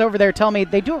coaches over there tell me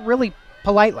they do it really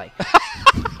politely.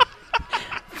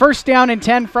 First down and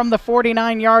 10 from the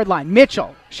 49-yard line.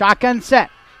 Mitchell, shotgun set.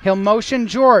 He'll motion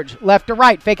George left to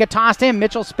right. Fake a toss to him.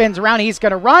 Mitchell spins around. He's going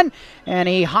to run, and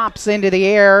he hops into the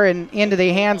air and into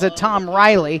the hands of Tom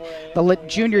Riley. The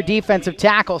junior defensive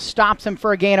tackle stops him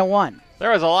for a gain of 1. There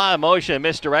was a lot of motion and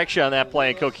misdirection on that play,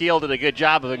 and Coquille did a good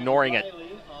job of ignoring it.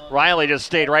 Riley just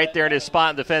stayed right there in his spot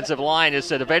in the defensive line and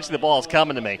said, eventually the ball's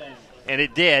coming to me. And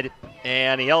it did,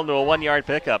 and he held to a 1-yard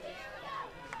pickup.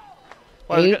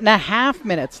 8.5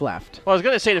 minutes left. Well, I was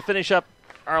going to say to finish up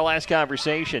our last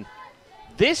conversation,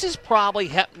 this is probably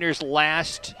Heppner's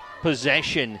last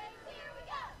possession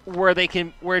where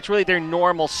it's really their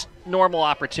normal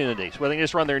opportunities, where they can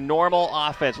just run their normal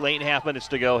offense. 8.5 minutes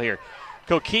to go here.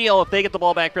 Coquille, if they get the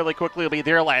ball back really quickly, it'll be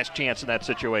their last chance in that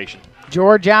situation.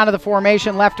 George out of the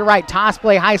formation, left to right. Toss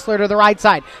play, Heisler to the right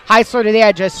side. Heisler to the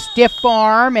edge, a stiff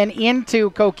arm and into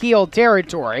Coquille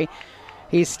territory.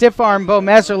 He stiff-armed Bo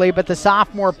Meserly, but the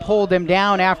sophomore pulled him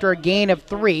down after a gain of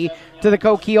 3 to the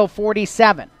Coquille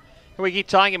 47. We keep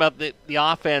talking about the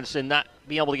offense and not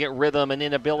being able to get rhythm and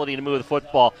inability to move the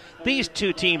football. These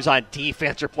two teams on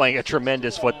defense are playing a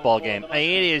tremendous football game. I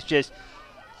mean, it is just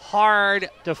hard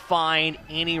to find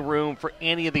any room for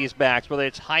any of these backs, whether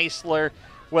it's Heisler,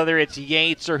 whether it's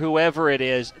Yates, or whoever it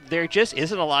is. There just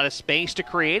isn't a lot of space to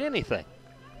create anything.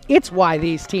 It's why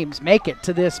these teams make it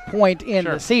to this point in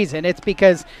the season. It's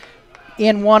because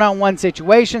in one-on-one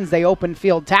situations, they open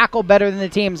field tackle better than the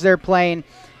teams they're playing,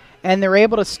 and they're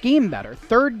able to scheme better.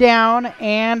 3rd down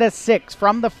and a 6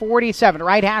 from the 47.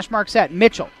 Right hash mark set.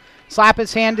 Mitchell, slap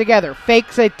his hand together,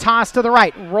 fakes a toss to the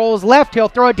right, rolls left, he'll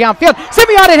throw it downfield.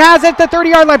 Simeon has it, the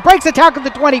 30-yard line, breaks a tackle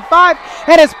at the 25,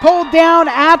 and is pulled down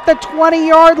at the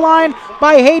 20-yard line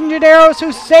by Hayden Jaderos,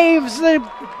 who saves the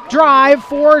drive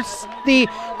for the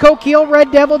Coquille Red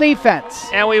Devil defense.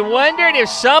 And we wondered if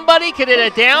somebody could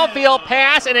hit a downfield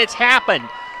pass, and it's happened.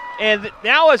 And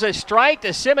that was a strike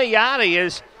to Simeon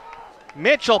as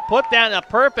Mitchell put that in a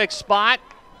perfect spot.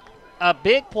 A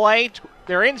big play.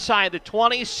 They're inside the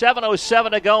 20,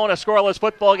 7:07 to go in a scoreless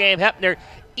football game. Heppner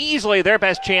easily their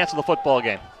best chance of the football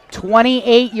game.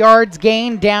 28 yards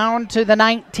gain down to the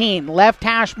 19. Left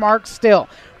hash mark still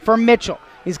for Mitchell.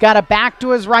 He's got a back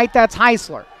to his right. That's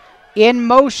Heisler. In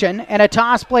motion and a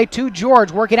toss play to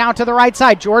George, working out to the right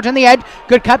side. George on the edge,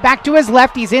 good cut back to his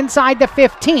left. He's inside the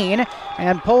 15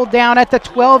 and pulled down at the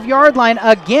 12-yard line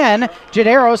again.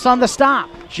 Jaderos on the stop.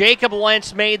 Jacob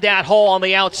Lentz made that hole on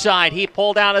the outside. He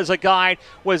pulled out as a guide,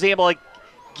 was able to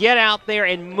get out there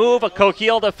and move a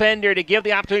Coquille defender to give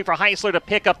the opportunity for Heisler to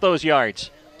pick up those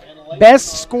yards.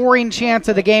 Best scoring chance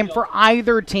of the game for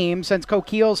either team since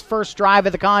Coquille's first drive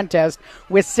of the contest,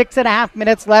 with 6.5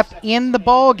 minutes left in the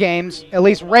ball games, at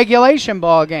least regulation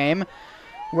ball game.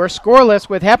 We're scoreless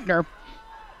with Heppner.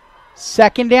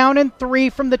 2nd down and 3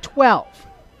 from the 12.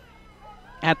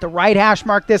 At the right hash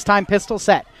mark this time, pistol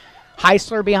set.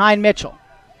 Heisler behind Mitchell.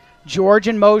 George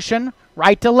in motion,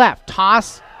 right to left.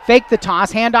 Toss, fake the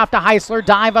toss, hand off to Heisler,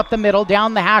 dive up the middle,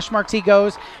 down the hash marks he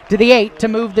goes to the 8 to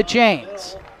move the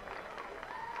chains.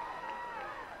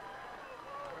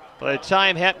 By the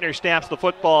time Heppner snaps the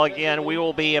football again, we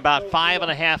will be about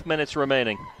 5.5 minutes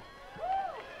remaining.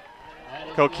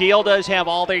 Coquille does have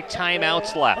all their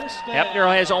timeouts left.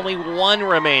 Heppner has only 1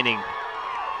 remaining.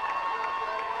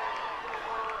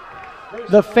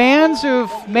 The fans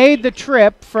who've made the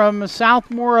trip from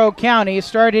South Morrow County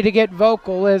started to get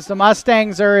vocal as the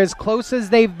Mustangs are as close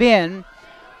as they've been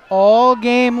all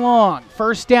game long.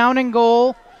 1st down and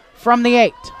goal from the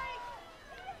 8.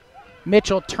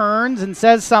 Mitchell turns and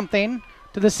says something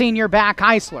to the senior back,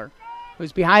 Heisler,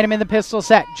 who's behind him in the pistol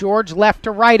set. George left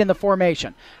to right in the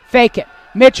formation. Fake it.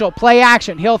 Mitchell, play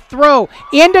action. He'll throw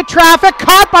into traffic.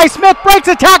 Caught by Smith. Breaks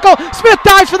a tackle. Smith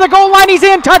dives for the goal line. He's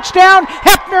in. Touchdown.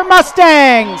 Heppner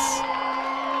Mustangs.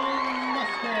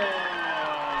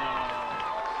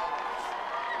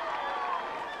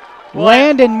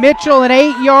 Landon Mitchell, an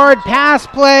 8-yard pass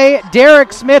play.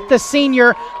 Derek Smith, the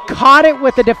senior, caught it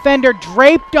with the defender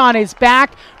draped on his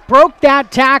back, broke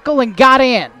that tackle, and got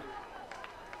in.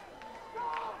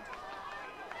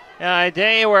 A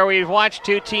day where we've watched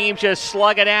two teams just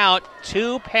slug it out.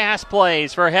 2 pass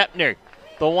plays for Heppner.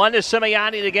 The one to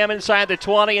Semiati to get him inside the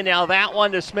 20, and now that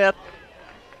one to Smith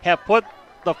have put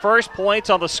the first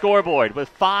points on the scoreboard with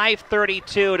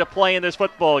 5:32 to play in this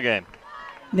football game.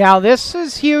 Now this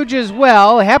is huge as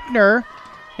well. Heppner,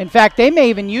 in fact, they may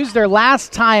even use their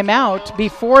last timeout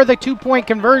before the two-point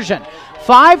conversion.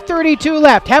 5:32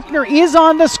 left. Heppner is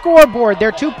on the scoreboard.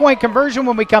 Their two-point conversion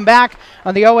when we come back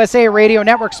on the OSAA Radio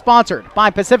Network, sponsored by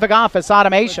Pacific Office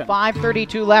Automation.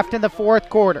 5:32 left in the fourth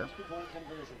quarter.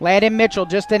 Landon Mitchell,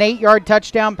 just an 8-yard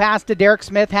touchdown pass to Derek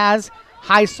Smith, has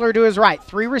Heisler to his right.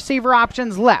 3 receiver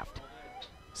options left.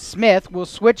 Smith will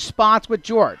switch spots with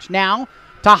George. Now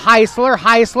to Heisler.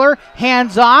 Heisler,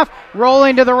 hands off,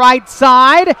 rolling to the right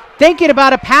side, thinking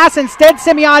about a pass. Instead,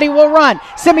 Semiati will run.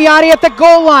 Semiati at the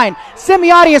goal line.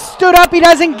 Semiati has stood up. He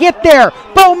doesn't get there.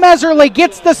 Bo Meserly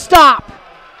gets the stop.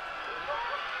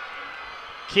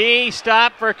 Key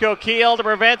stop for Coquille to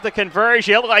prevent the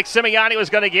conversion. It looked like Semiati was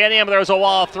going to get him. There was a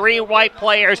wall of 3 white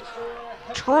players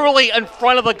truly in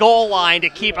front of the goal line to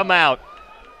keep him out.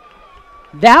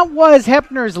 That was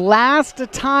Heppner's last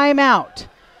timeout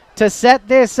to set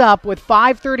this up with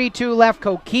 5:32 left.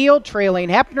 Coquille trailing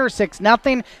Heppner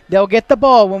 6-0. They'll get the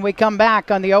ball when we come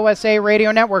back on the OSAA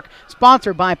Radio Network,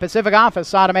 sponsored by Pacific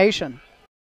Office Automation.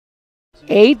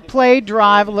 8-play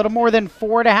drive, a little more than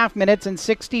 4.5 minutes and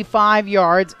 65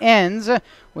 yards, ends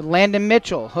with Landon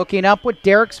Mitchell hooking up with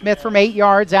Derek Smith from 8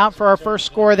 yards out for our first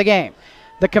score of the game.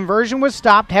 The conversion was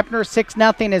stopped. Heppner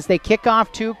 6-0 as they kick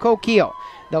off to Coquille.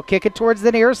 They'll kick it towards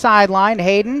the near sideline.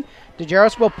 Hayden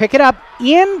DeJaros will pick it up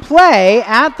in play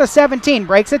at the 17.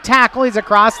 Breaks a tackle. He's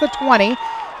across the 20.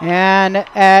 And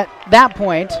at that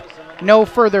point, no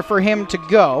further for him to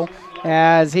go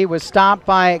as he was stopped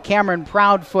by Cameron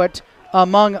Proudfoot,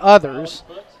 among others.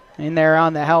 In there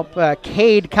on the help,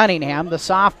 Cade Cunningham, the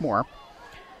sophomore.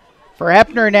 For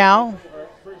Heppner now,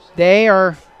 they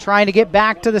are trying to get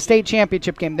back to the state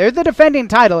championship game. They're the defending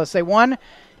titleists. They won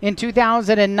in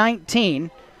 2019.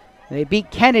 They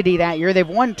beat Kennedy that year. They've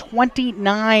won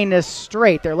 29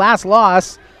 straight. Their last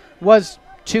loss was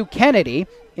to Kennedy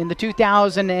in the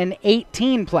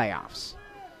 2018 playoffs.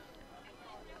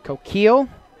 Coquille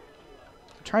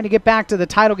trying to get back to the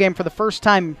title game for the first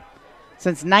time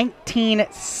since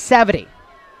 1970.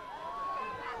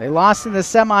 They lost in the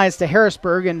semis to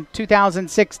Harrisburg in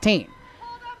 2016.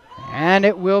 And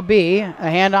it will be a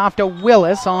handoff to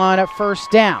Willis on a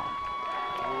first down.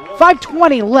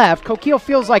 5:20 left. Coquille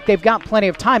feels like they've got plenty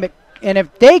of time. And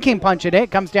if they can punch it in,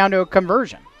 it comes down to a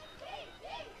conversion.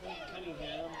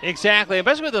 Exactly,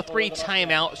 especially with the 3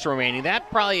 timeouts remaining. That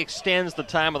probably extends the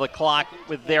time of the clock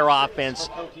with their offense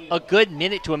a good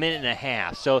minute to a minute and a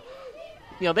half. So,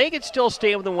 they could still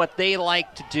stay within what they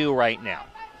like to do right now.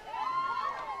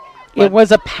 But it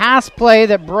was a pass play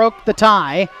that broke the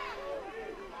tie.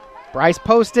 Bryce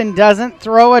Poston doesn't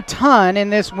throw a ton in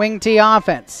this wing T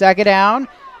offense. Second down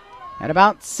at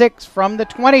about 6 from the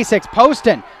 26.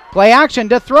 Poston, play action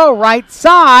to throw right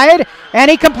side, and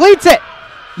he completes it.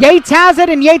 Yates has it,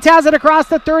 and Yates has it across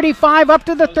the 35 up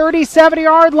to the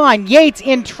 37-yard line. Yates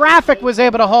in traffic was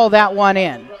able to haul that one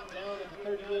in.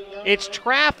 It's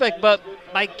traffic, but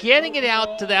by getting it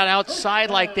out to that outside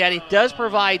like that, it does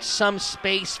provide some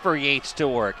space for Yates to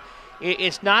work.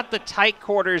 It's not the tight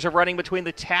quarters of running between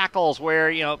the tackles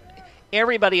where,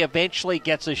 everybody eventually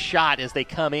gets a shot as they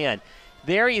come in.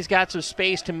 There he's got some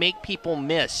space to make people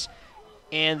miss.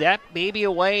 And that may be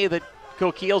a way that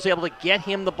Coquille's able to get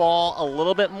him the ball a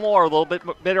little bit more, a little bit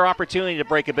better opportunity to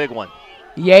break a big one.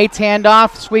 Yates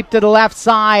handoff, sweep to the left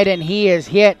side, and he is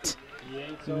hit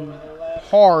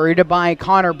hard by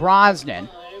Connor Brosnan.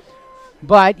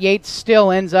 But Yates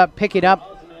still ends up picking up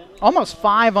almost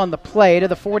 5 on the play to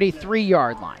the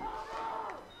 43-yard line.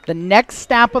 The next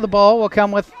snap of the ball will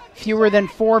come with fewer than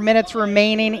 4 minutes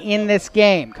remaining in this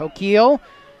game. Coquille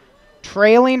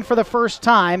trailing for the first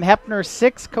time. Heppner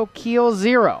 6, Coquille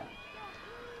 0.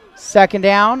 Second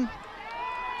down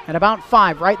at about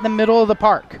 5, right in the middle of the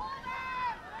park.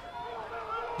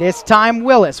 This time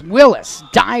Willis. Willis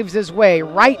dives his way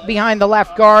right behind the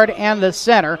left guard and the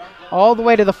center, all the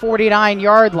way to the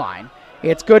 49-yard line.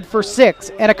 It's good for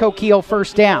 6 and a Coquille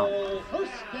first down.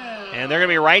 And they're going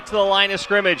to be right to the line of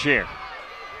scrimmage here.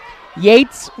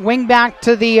 Yates wing back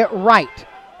to the right.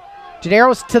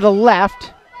 Jaderos to the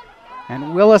left.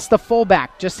 And Willis, the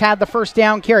fullback, just had the first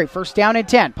down carry. First down and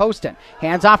 10. Poston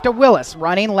hands off to Willis,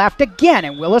 running left again.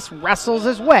 And Willis wrestles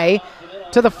his way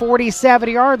to the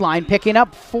 47-yard line, picking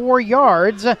up 4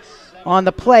 yards on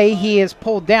the play. He is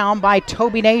pulled down by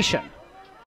Toby Nation.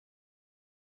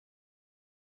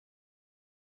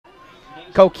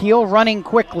 Coquille running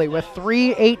quickly with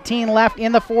 3:18 left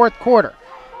in the fourth quarter.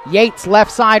 Yates left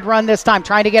side run this time,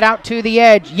 trying to get out to the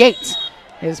edge. Yates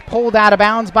is pulled out of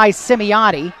bounds by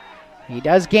Semiotti. He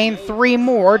does gain 3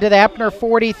 more to the Heppner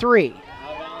 43.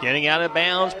 Getting out of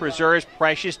bounds preserves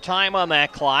precious time on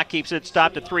that clock, keeps it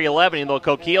stopped at 3:11, though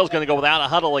Coquille's going to go without a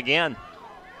huddle again.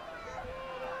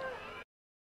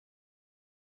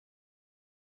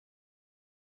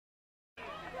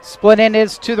 Split end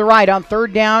is to the right on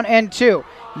 3rd down and 2.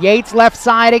 Yates left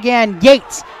side again.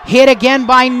 Yates hit again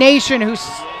by Nation, who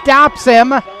stops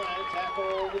him.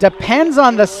 Depends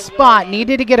on the spot.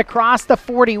 Needed to get across the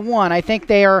 41. I think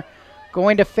they are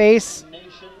going to face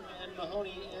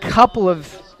a couple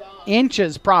of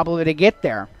inches probably to get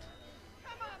there.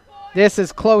 This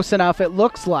is close enough, it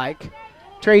looks like.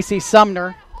 Tracy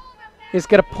Sumner is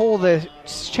going to pull the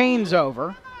chains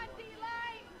over.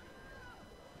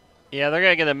 Yeah, they're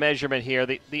going to get a measurement here.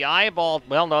 The eyeball,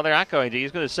 well, no, they're not going to.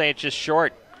 He's going to say it's just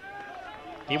short.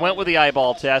 He went with the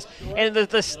eyeball test. And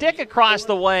the stick across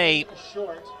the way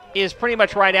is pretty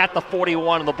much right at the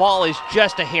 41, and the ball is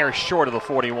just a hair short of the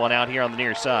 41 out here on the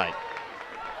near side.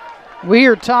 We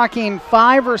are talking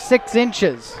 5 or 6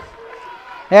 inches.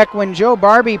 Heck, when Joe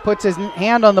Barbie puts his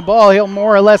hand on the ball, he'll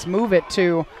more or less move it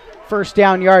to first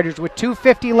down yardage. With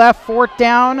 2:50 left, 4th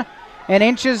down, and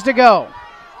inches to go.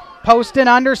 Poston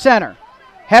under center.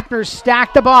 Heppner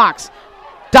stacked the box.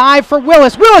 Dive for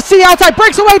Willis. Willis to the outside.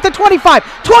 Breaks away at the 25,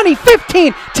 20,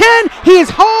 15, 10. He is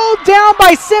hauled down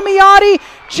by Semiotti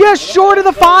just short of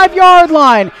the 5-yard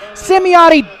line.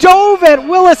 Semiotti dove at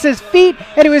Willis's feet,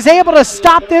 and he was able to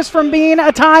stop this from being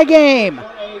a tie game.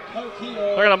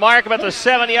 They're going to mark him at the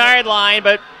 7-yard line,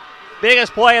 but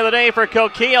biggest play of the day for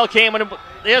Coquille came when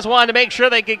they just wanted to make sure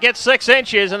they could get 6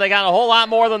 inches, and they got a whole lot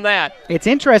more than that. It's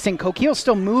interesting. Coquille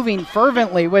still moving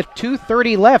fervently with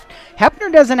 2:30 left. Heppner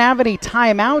doesn't have any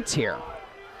timeouts here.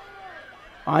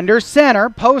 Under center,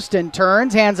 Poston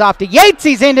turns, hands off to Yates.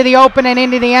 He's into the open and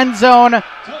into the end zone. A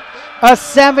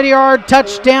 70-yard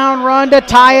touchdown run to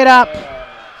tie it up.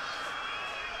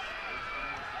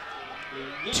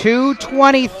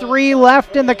 2:23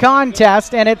 left in the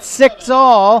contest, and it's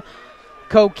 6-all.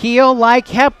 Coquille, like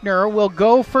Heppner, will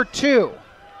go for 2.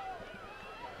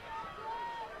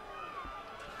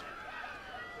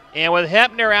 And with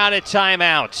Heppner out of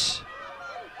timeouts,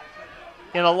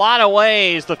 in a lot of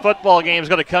ways, the football game is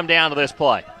going to come down to this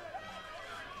play.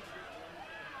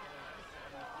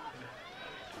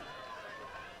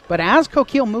 But as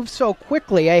Coquille moves so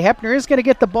quickly, Heppner is going to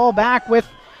get the ball back with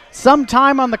some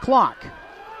time on the clock.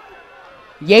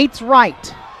 Yates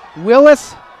right.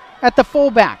 Willis at the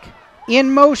fullback.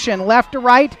 In motion, left to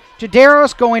right.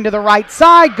 Jaderos going to the right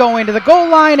side, going to the goal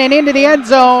line and into the end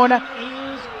zone.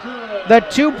 The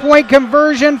 2-point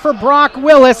conversion for Brock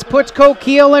Willis puts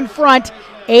Coquille in front,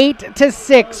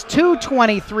 8-6.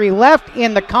 2:23 left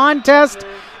in the contest,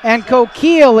 and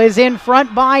Coquille is in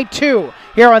front by 2.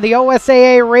 Here on the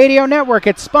OSAA Radio Network,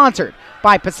 it's sponsored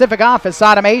by Pacific Office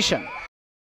Automation.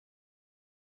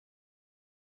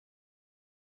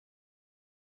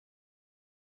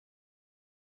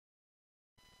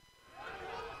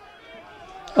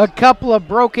 A couple of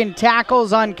broken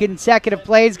tackles on consecutive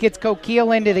plays gets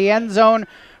Coquille into the end zone.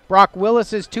 Brock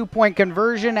Willis's 2-point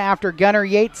conversion after Gunnar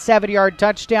Yates' 70-yard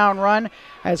touchdown run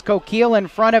has Coquille in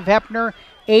front of Heppner,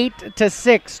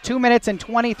 8-6. 2 minutes and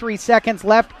 23 seconds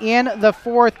left in the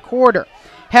 4th quarter.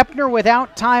 Heppner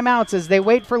without timeouts as they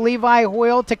wait for Levi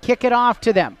Hoyle to kick it off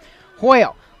to them.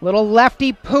 Hoyle, little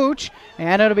lefty pooch,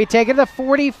 and it'll be taken to the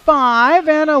 45,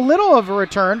 and a little of a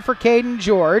return for Caden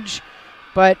George,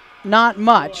 but not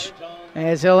much,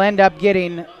 as he'll end up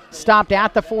getting stopped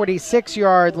at the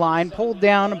 46-yard line, pulled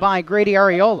down by Grady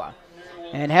Ariola.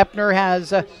 And Heppner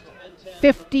has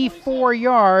 54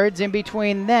 yards in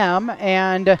between them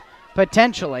and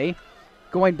potentially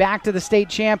going back to the state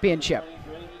championship.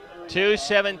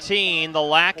 2:17, the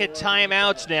lack of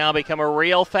timeouts now become a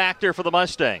real factor for the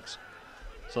Mustangs.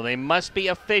 So they must be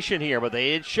efficient here, but they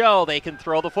did show they can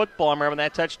throw the football. Remember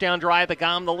that touchdown drive that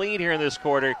got them the lead here in this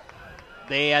quarter.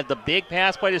 They had the big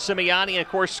pass play to Semiotti and, of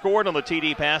course, scored on the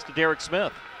TD pass to Derek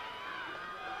Smith.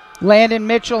 Landon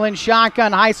Mitchell in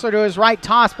shotgun. Heisler to his right,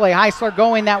 toss play. Heisler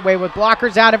going that way with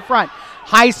blockers out in front.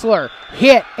 Heisler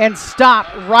hit and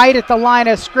stopped right at the line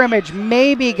of scrimmage.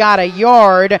 Maybe got a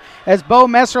yard as Bo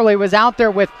Messerly was out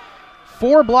there with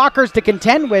 4 blockers to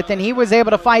contend with, and he was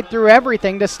able to fight through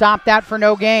everything to stop that for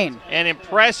no gain. And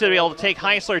impressive to be able to take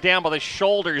Heisler down by the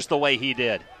shoulders the way he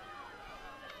did.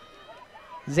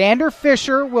 Xander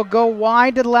Fisher will go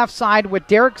wide to the left side with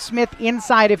Derek Smith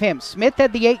inside of him. Smith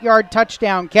had the 8-yard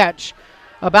touchdown catch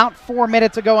about 4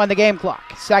 minutes ago on the game clock.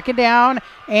 2nd down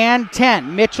and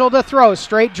 10. Mitchell to throw,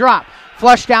 straight drop.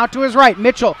 Flushed out to his right.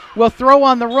 Mitchell will throw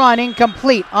on the run,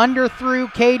 incomplete. Under through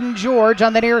Caden George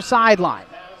on the near sideline.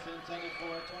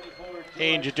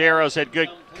 Aiden Jaderos had good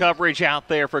coverage out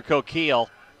there for Coquille.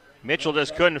 Mitchell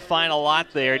just couldn't find a lot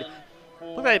there.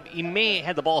 Looked like he may have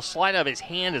had the ball slide out of his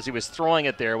hand as he was throwing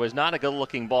it there. It was not a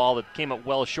good-looking ball that came up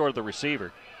well short of the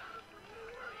receiver.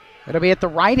 It'll be at the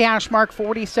right hash mark,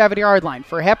 47-yard line.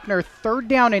 For Heppner, 3rd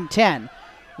down and 10.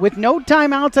 With no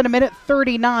timeouts at a minute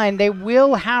 39, they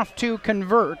will have to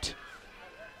convert.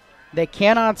 They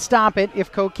cannot stop it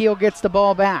if Coquille gets the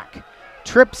ball back.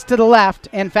 Trips to the left.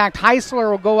 In fact,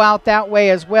 Heisler will go out that way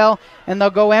as well, and they'll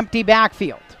go empty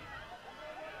backfield.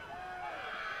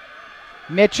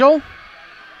 Mitchell.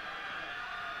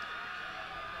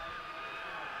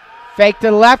 Fake to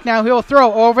the left. Now he'll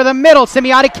throw over the middle.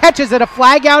 Semiotti catches it. A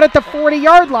flag out at the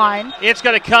 40-yard line. It's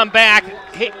going to come back.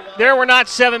 There were not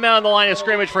 7 men on the line of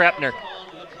scrimmage for Heppner.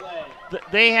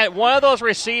 They had one of those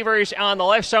receivers on the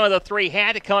left side of the 3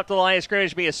 had to come up to the line of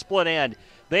scrimmage to be a split end.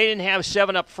 They didn't have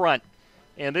 7 up front.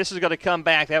 And this is going to come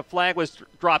back. That flag was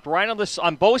dropped right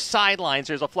on both sidelines.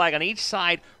 There's a flag on each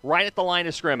side right at the line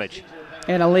of scrimmage.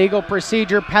 An illegal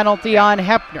procedure penalty on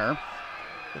Heppner.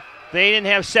 They didn't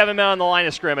have 7 men on the line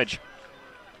of scrimmage.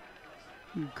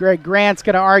 Greg Grant's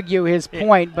going to argue his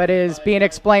point, but it is being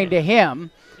explained to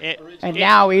him.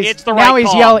 Now he's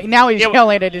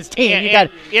yelling at his team.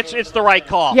 It's the right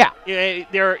call. Yeah.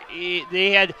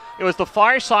 It was the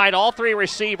far side. All 3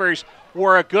 receivers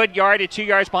were a good yard to 2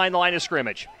 yards behind the line of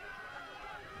scrimmage.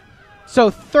 So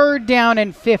 3rd down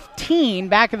and 15,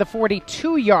 back at the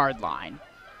 42-yard line.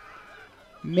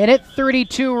 Minute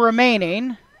 32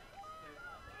 remaining.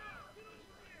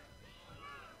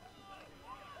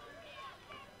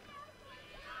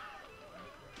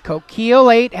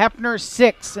 Coquille 8, Heppner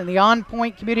 6 in the On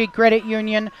Point Community Credit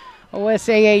Union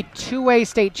OSAA 2A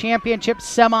State Championship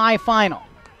semifinal.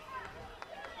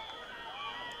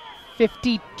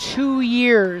 52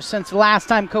 years since the last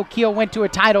time Coquille went to a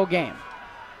title game.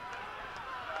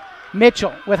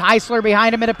 Mitchell with Heisler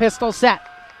behind him in a pistol set.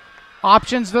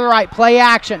 Options to the right, play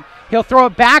action. He'll throw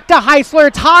it back to Heisler.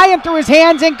 It's high and through his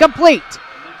hands, incomplete.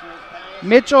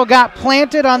 Mitchell got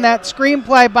planted on that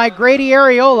screenplay by Grady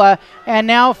Areola, and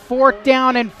now 4th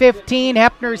down and 15.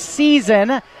 Heppner's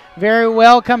season very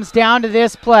well comes down to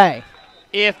this play.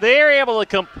 If they're able to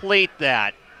complete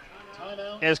that,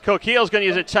 as Coquille's going to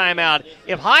use a timeout,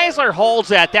 if Heisler holds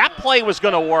that play was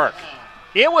going to work.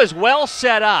 It was well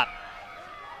set up.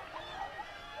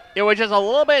 It was just a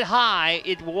little bit high.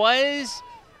 It was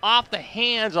off the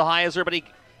hands of Heisler, but he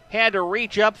had to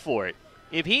reach up for it.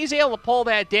 If he's able to pull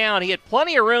that down, he had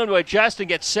plenty of room to adjust and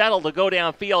get settled to go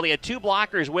downfield. He had 2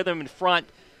 blockers with him in front.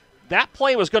 That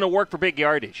play was going to work for big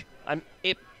yardage. I'm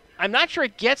not sure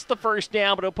it gets the first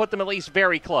down, but it'll put them at least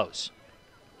very close.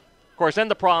 Of course, then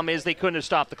the problem is they couldn't have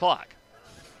stopped the clock.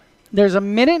 There's a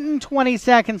minute and 20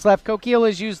 seconds left. Coquille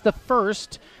has used the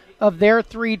first of their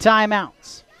 3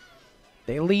 timeouts.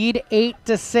 They lead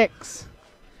 8-6.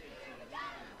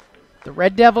 The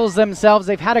Red Devils themselves,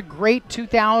 they've had a great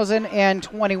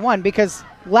 2021 because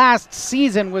last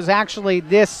season was actually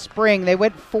this spring. They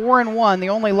went 4-1. The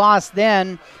only loss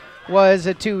then was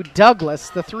to Douglas.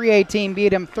 The 3A team beat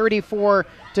them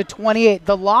 34-28.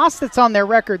 The loss that's on their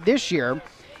record this year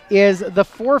is the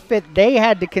forfeit they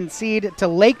had to concede to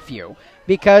Lakeview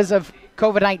because of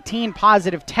COVID-19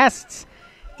 positive tests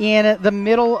in the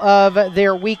middle of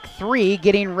their week 3,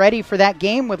 getting ready for that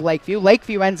game with Lakeview.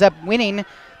 Lakeview ends up winning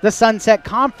the Sunset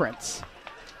Conference.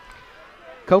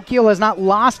 Coquille has not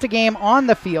lost a game on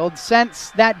the field since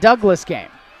that Douglas game.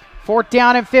 4th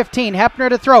down and 15. Heppner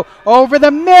to throw over the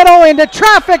middle into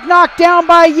traffic, knocked down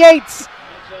by Yates.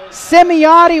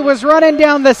 Semiotti was running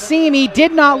down the seam. He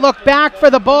did not look back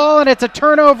for the ball, and it's a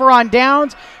turnover on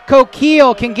downs.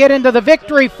 Coquille can get into the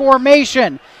victory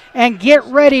formation and get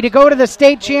ready to go to the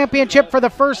state championship for the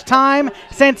first time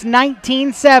since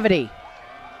 1970.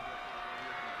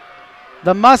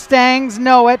 The Mustangs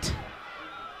know it.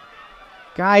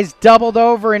 Guys doubled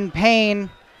over in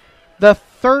pain. The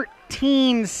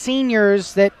 13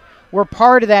 seniors that were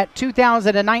part of that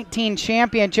 2019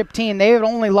 championship team, they had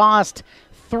only lost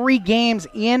 3 games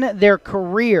in their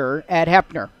career at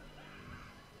Heppner.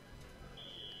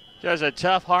 Just a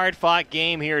tough, hard-fought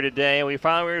game here today. We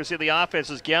finally were able to see the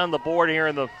offenses get on the board here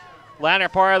in the latter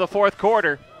part of the 4th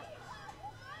quarter.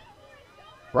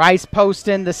 Bryce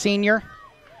Poston, the senior,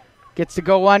 gets to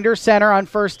go under center on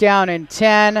 1st down and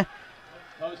 10.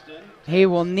 He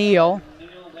will kneel,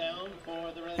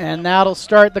 and that'll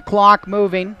start the clock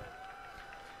moving.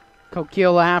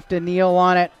 Coquille will have to kneel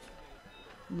on it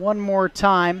one more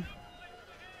time.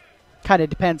 Kind of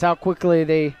depends how quickly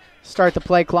they start the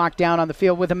play clock down on the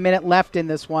field with a minute left in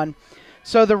this one.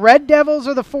 So the Red Devils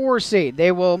are the 4 seed.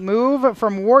 They will move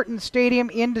from Wharton Stadium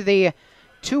into the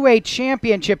 2A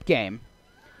championship game.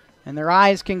 And their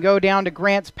eyes can go down to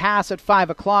Grants Pass at 5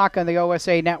 o'clock on the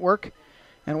OSAA network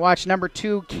and watch number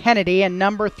 2 Kennedy and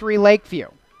number 3 Lakeview.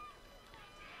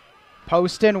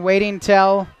 Poston waiting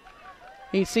till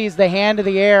he sees the hand of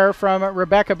the air from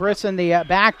Rebecca Brisson, the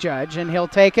back judge, and he'll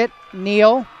take it.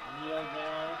 Kneel.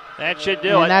 That should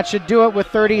do it. And that should do it with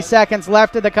 30 seconds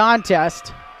left of the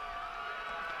contest.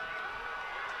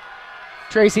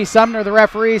 Tracy Sumner, the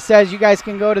referee, says you guys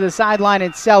can go to the sideline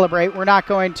and celebrate. We're not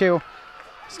going to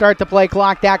start the play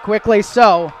clock that quickly.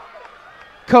 So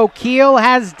Coquille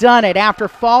has done it after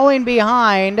falling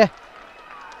behind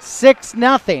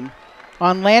 6-0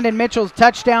 on Landon Mitchell's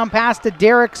touchdown pass to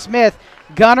Derek Smith.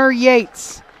 Gunnar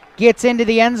Yates gets into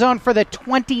the end zone for the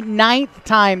 29th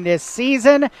time this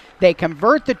season. They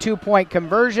convert the 2-point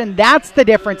conversion. That's the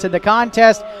difference in the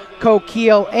contest.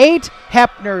 Coquille 8,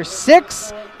 Heppner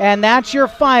 6, and that's your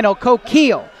final.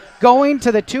 Coquille going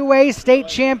to the 2A state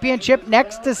championship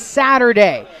next to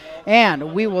Saturday.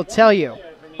 And we will tell you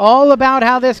all about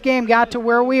how this game got to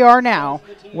where we are now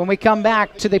when we come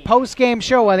back to the post-game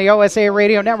show on the OSAA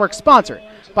Radio Network, sponsored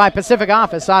by Pacific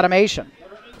Office Automation.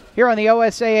 Here on the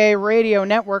OSAA Radio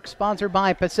Network, sponsored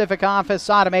by Pacific Office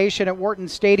Automation at Wharton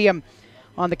Stadium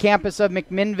on the campus of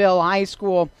McMinnville High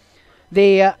School.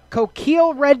 The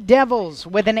Coquille Red Devils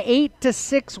with an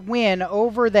 8-6 win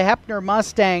over the Heppner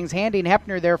Mustangs, handing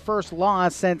Heppner their first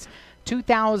loss since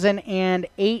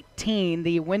 2018.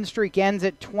 The win streak ends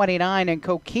at 29, and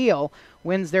Coquille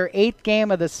wins their 8th game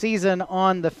of the season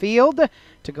on the field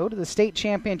to go to the state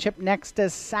championship next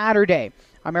Saturday.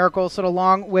 I'm Eric Olson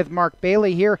along with Mark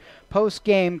Bailey here,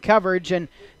 post-game coverage, and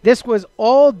this was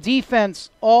all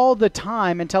defense all the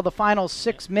time until the final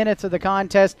 6 minutes of the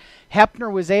contest.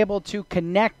 Heppner was able to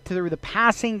connect through the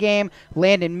passing game.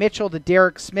 Landon Mitchell to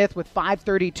Derek Smith with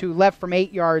 5:32 left from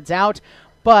 8 yards out.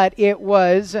 But it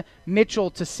was Mitchell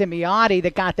to Semiotti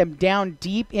that got them down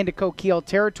deep into Coquille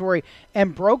territory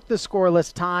and broke the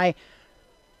scoreless tie.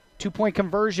 2-point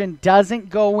conversion doesn't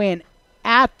go in.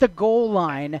 At the goal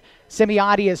line,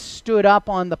 Semiotti has stood up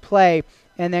on the play,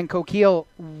 and then Coquille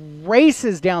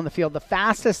races down the field, the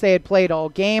fastest they had played all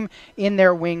game in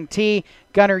their wing tee.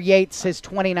 Gunnar Yates, his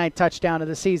 29th touchdown of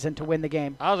the season to win the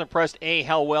game. I was impressed,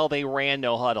 how well they ran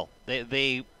no huddle.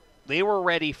 They were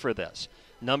ready for this.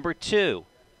 Number 2,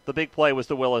 the big play was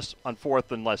to Willis on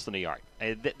 4th and less than a yard.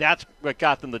 That's what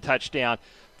got them the touchdown.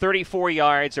 34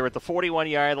 yards. They're at the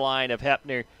 41-yard line of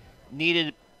Heppner.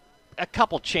 Needed a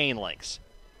couple chain links.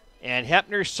 And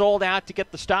Heppner sold out to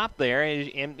get the stop there.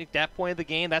 And at that point of the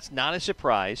game, that's not a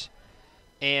surprise.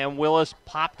 And Willis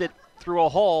popped it through a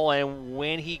hole, and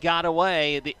when he got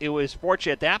away, it was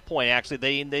fortunate at that point, actually.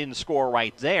 They didn't score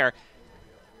right there.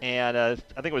 And I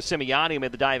think it was Semiotti who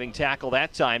made the diving tackle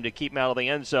that time to keep him out of the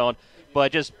end zone.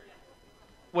 But just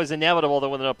was inevitable that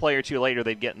within a play or two later,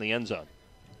 they'd get in the end zone.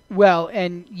 Well,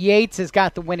 and Yates has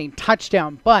got the winning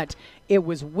touchdown, but it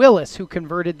was Willis who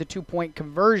converted the 2-point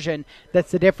conversion.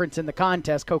 That's the difference in the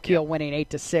contest. Coquille winning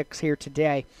 8-6 here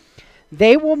today.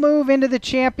 They will move into the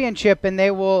championship, and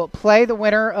they will play the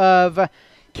winner of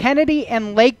Kennedy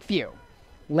and Lakeview.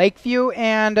 Lakeview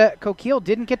and Coquille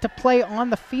didn't get to play on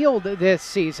the field this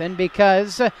season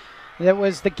because that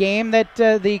was the game that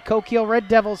the Coquille Red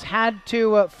Devils had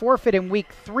to forfeit in Week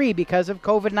 3 because of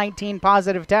COVID-19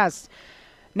 positive tests.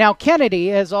 Now, Kennedy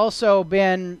has also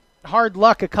been hard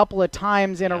luck a couple of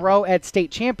times in a row at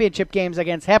state championship games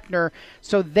against Heppner,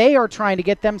 so they are trying to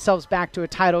get themselves back to a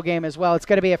title game as well. It's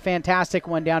going to be a fantastic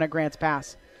one down at Grants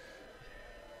Pass.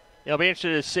 It'll be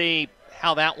interesting to see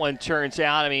how that one turns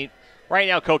out. I mean, right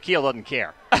now Coquille doesn't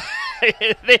care.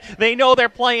 They know they're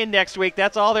playing next week.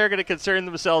 That's all they're going to concern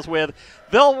themselves with.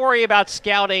 They'll worry about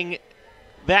scouting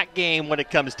that game when it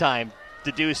comes time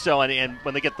to do so and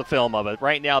when they get the film of it.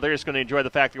 Right now, they're just going to enjoy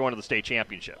the fact they're going to the state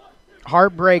championship.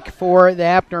 Heartbreak for the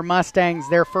Heppner Mustangs.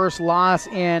 Their first loss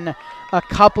in a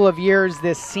couple of years.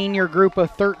 This senior group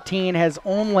of 13 has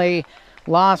only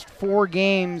lost 4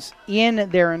 games in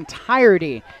their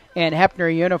entirety in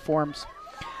Heppner uniforms.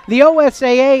 The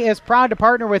OSAA is proud to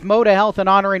partner with Moda Health in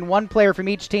honoring one player from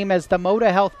each team as the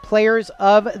Moda Health Players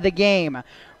of the Game.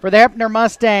 For the Heppner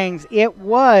Mustangs, it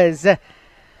was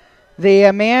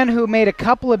the man who made a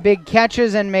couple of big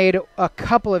catches and made a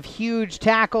couple of huge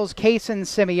tackles, Kason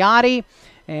Semiotti.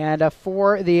 And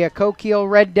for the Coquille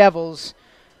Red Devils,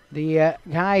 the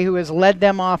guy who has led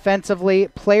them offensively,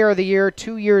 Player of the Year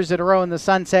 2 years in a row in the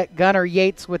Sunset, Gunnar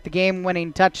Yates with the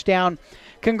game-winning touchdown.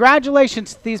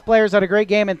 Congratulations to these players on a great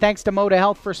game, and thanks to Moda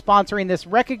Health for sponsoring this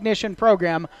recognition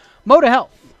program. Moda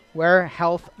Health, where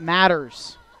health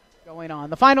matters. Going on.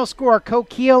 The final score,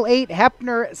 Coquille 8,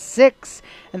 Heppner 6.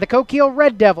 And the Coquille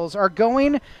Red Devils are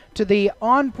going to the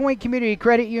On Point Community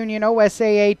Credit Union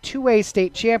OSAA 2A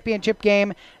State Championship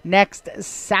game next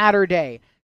Saturday.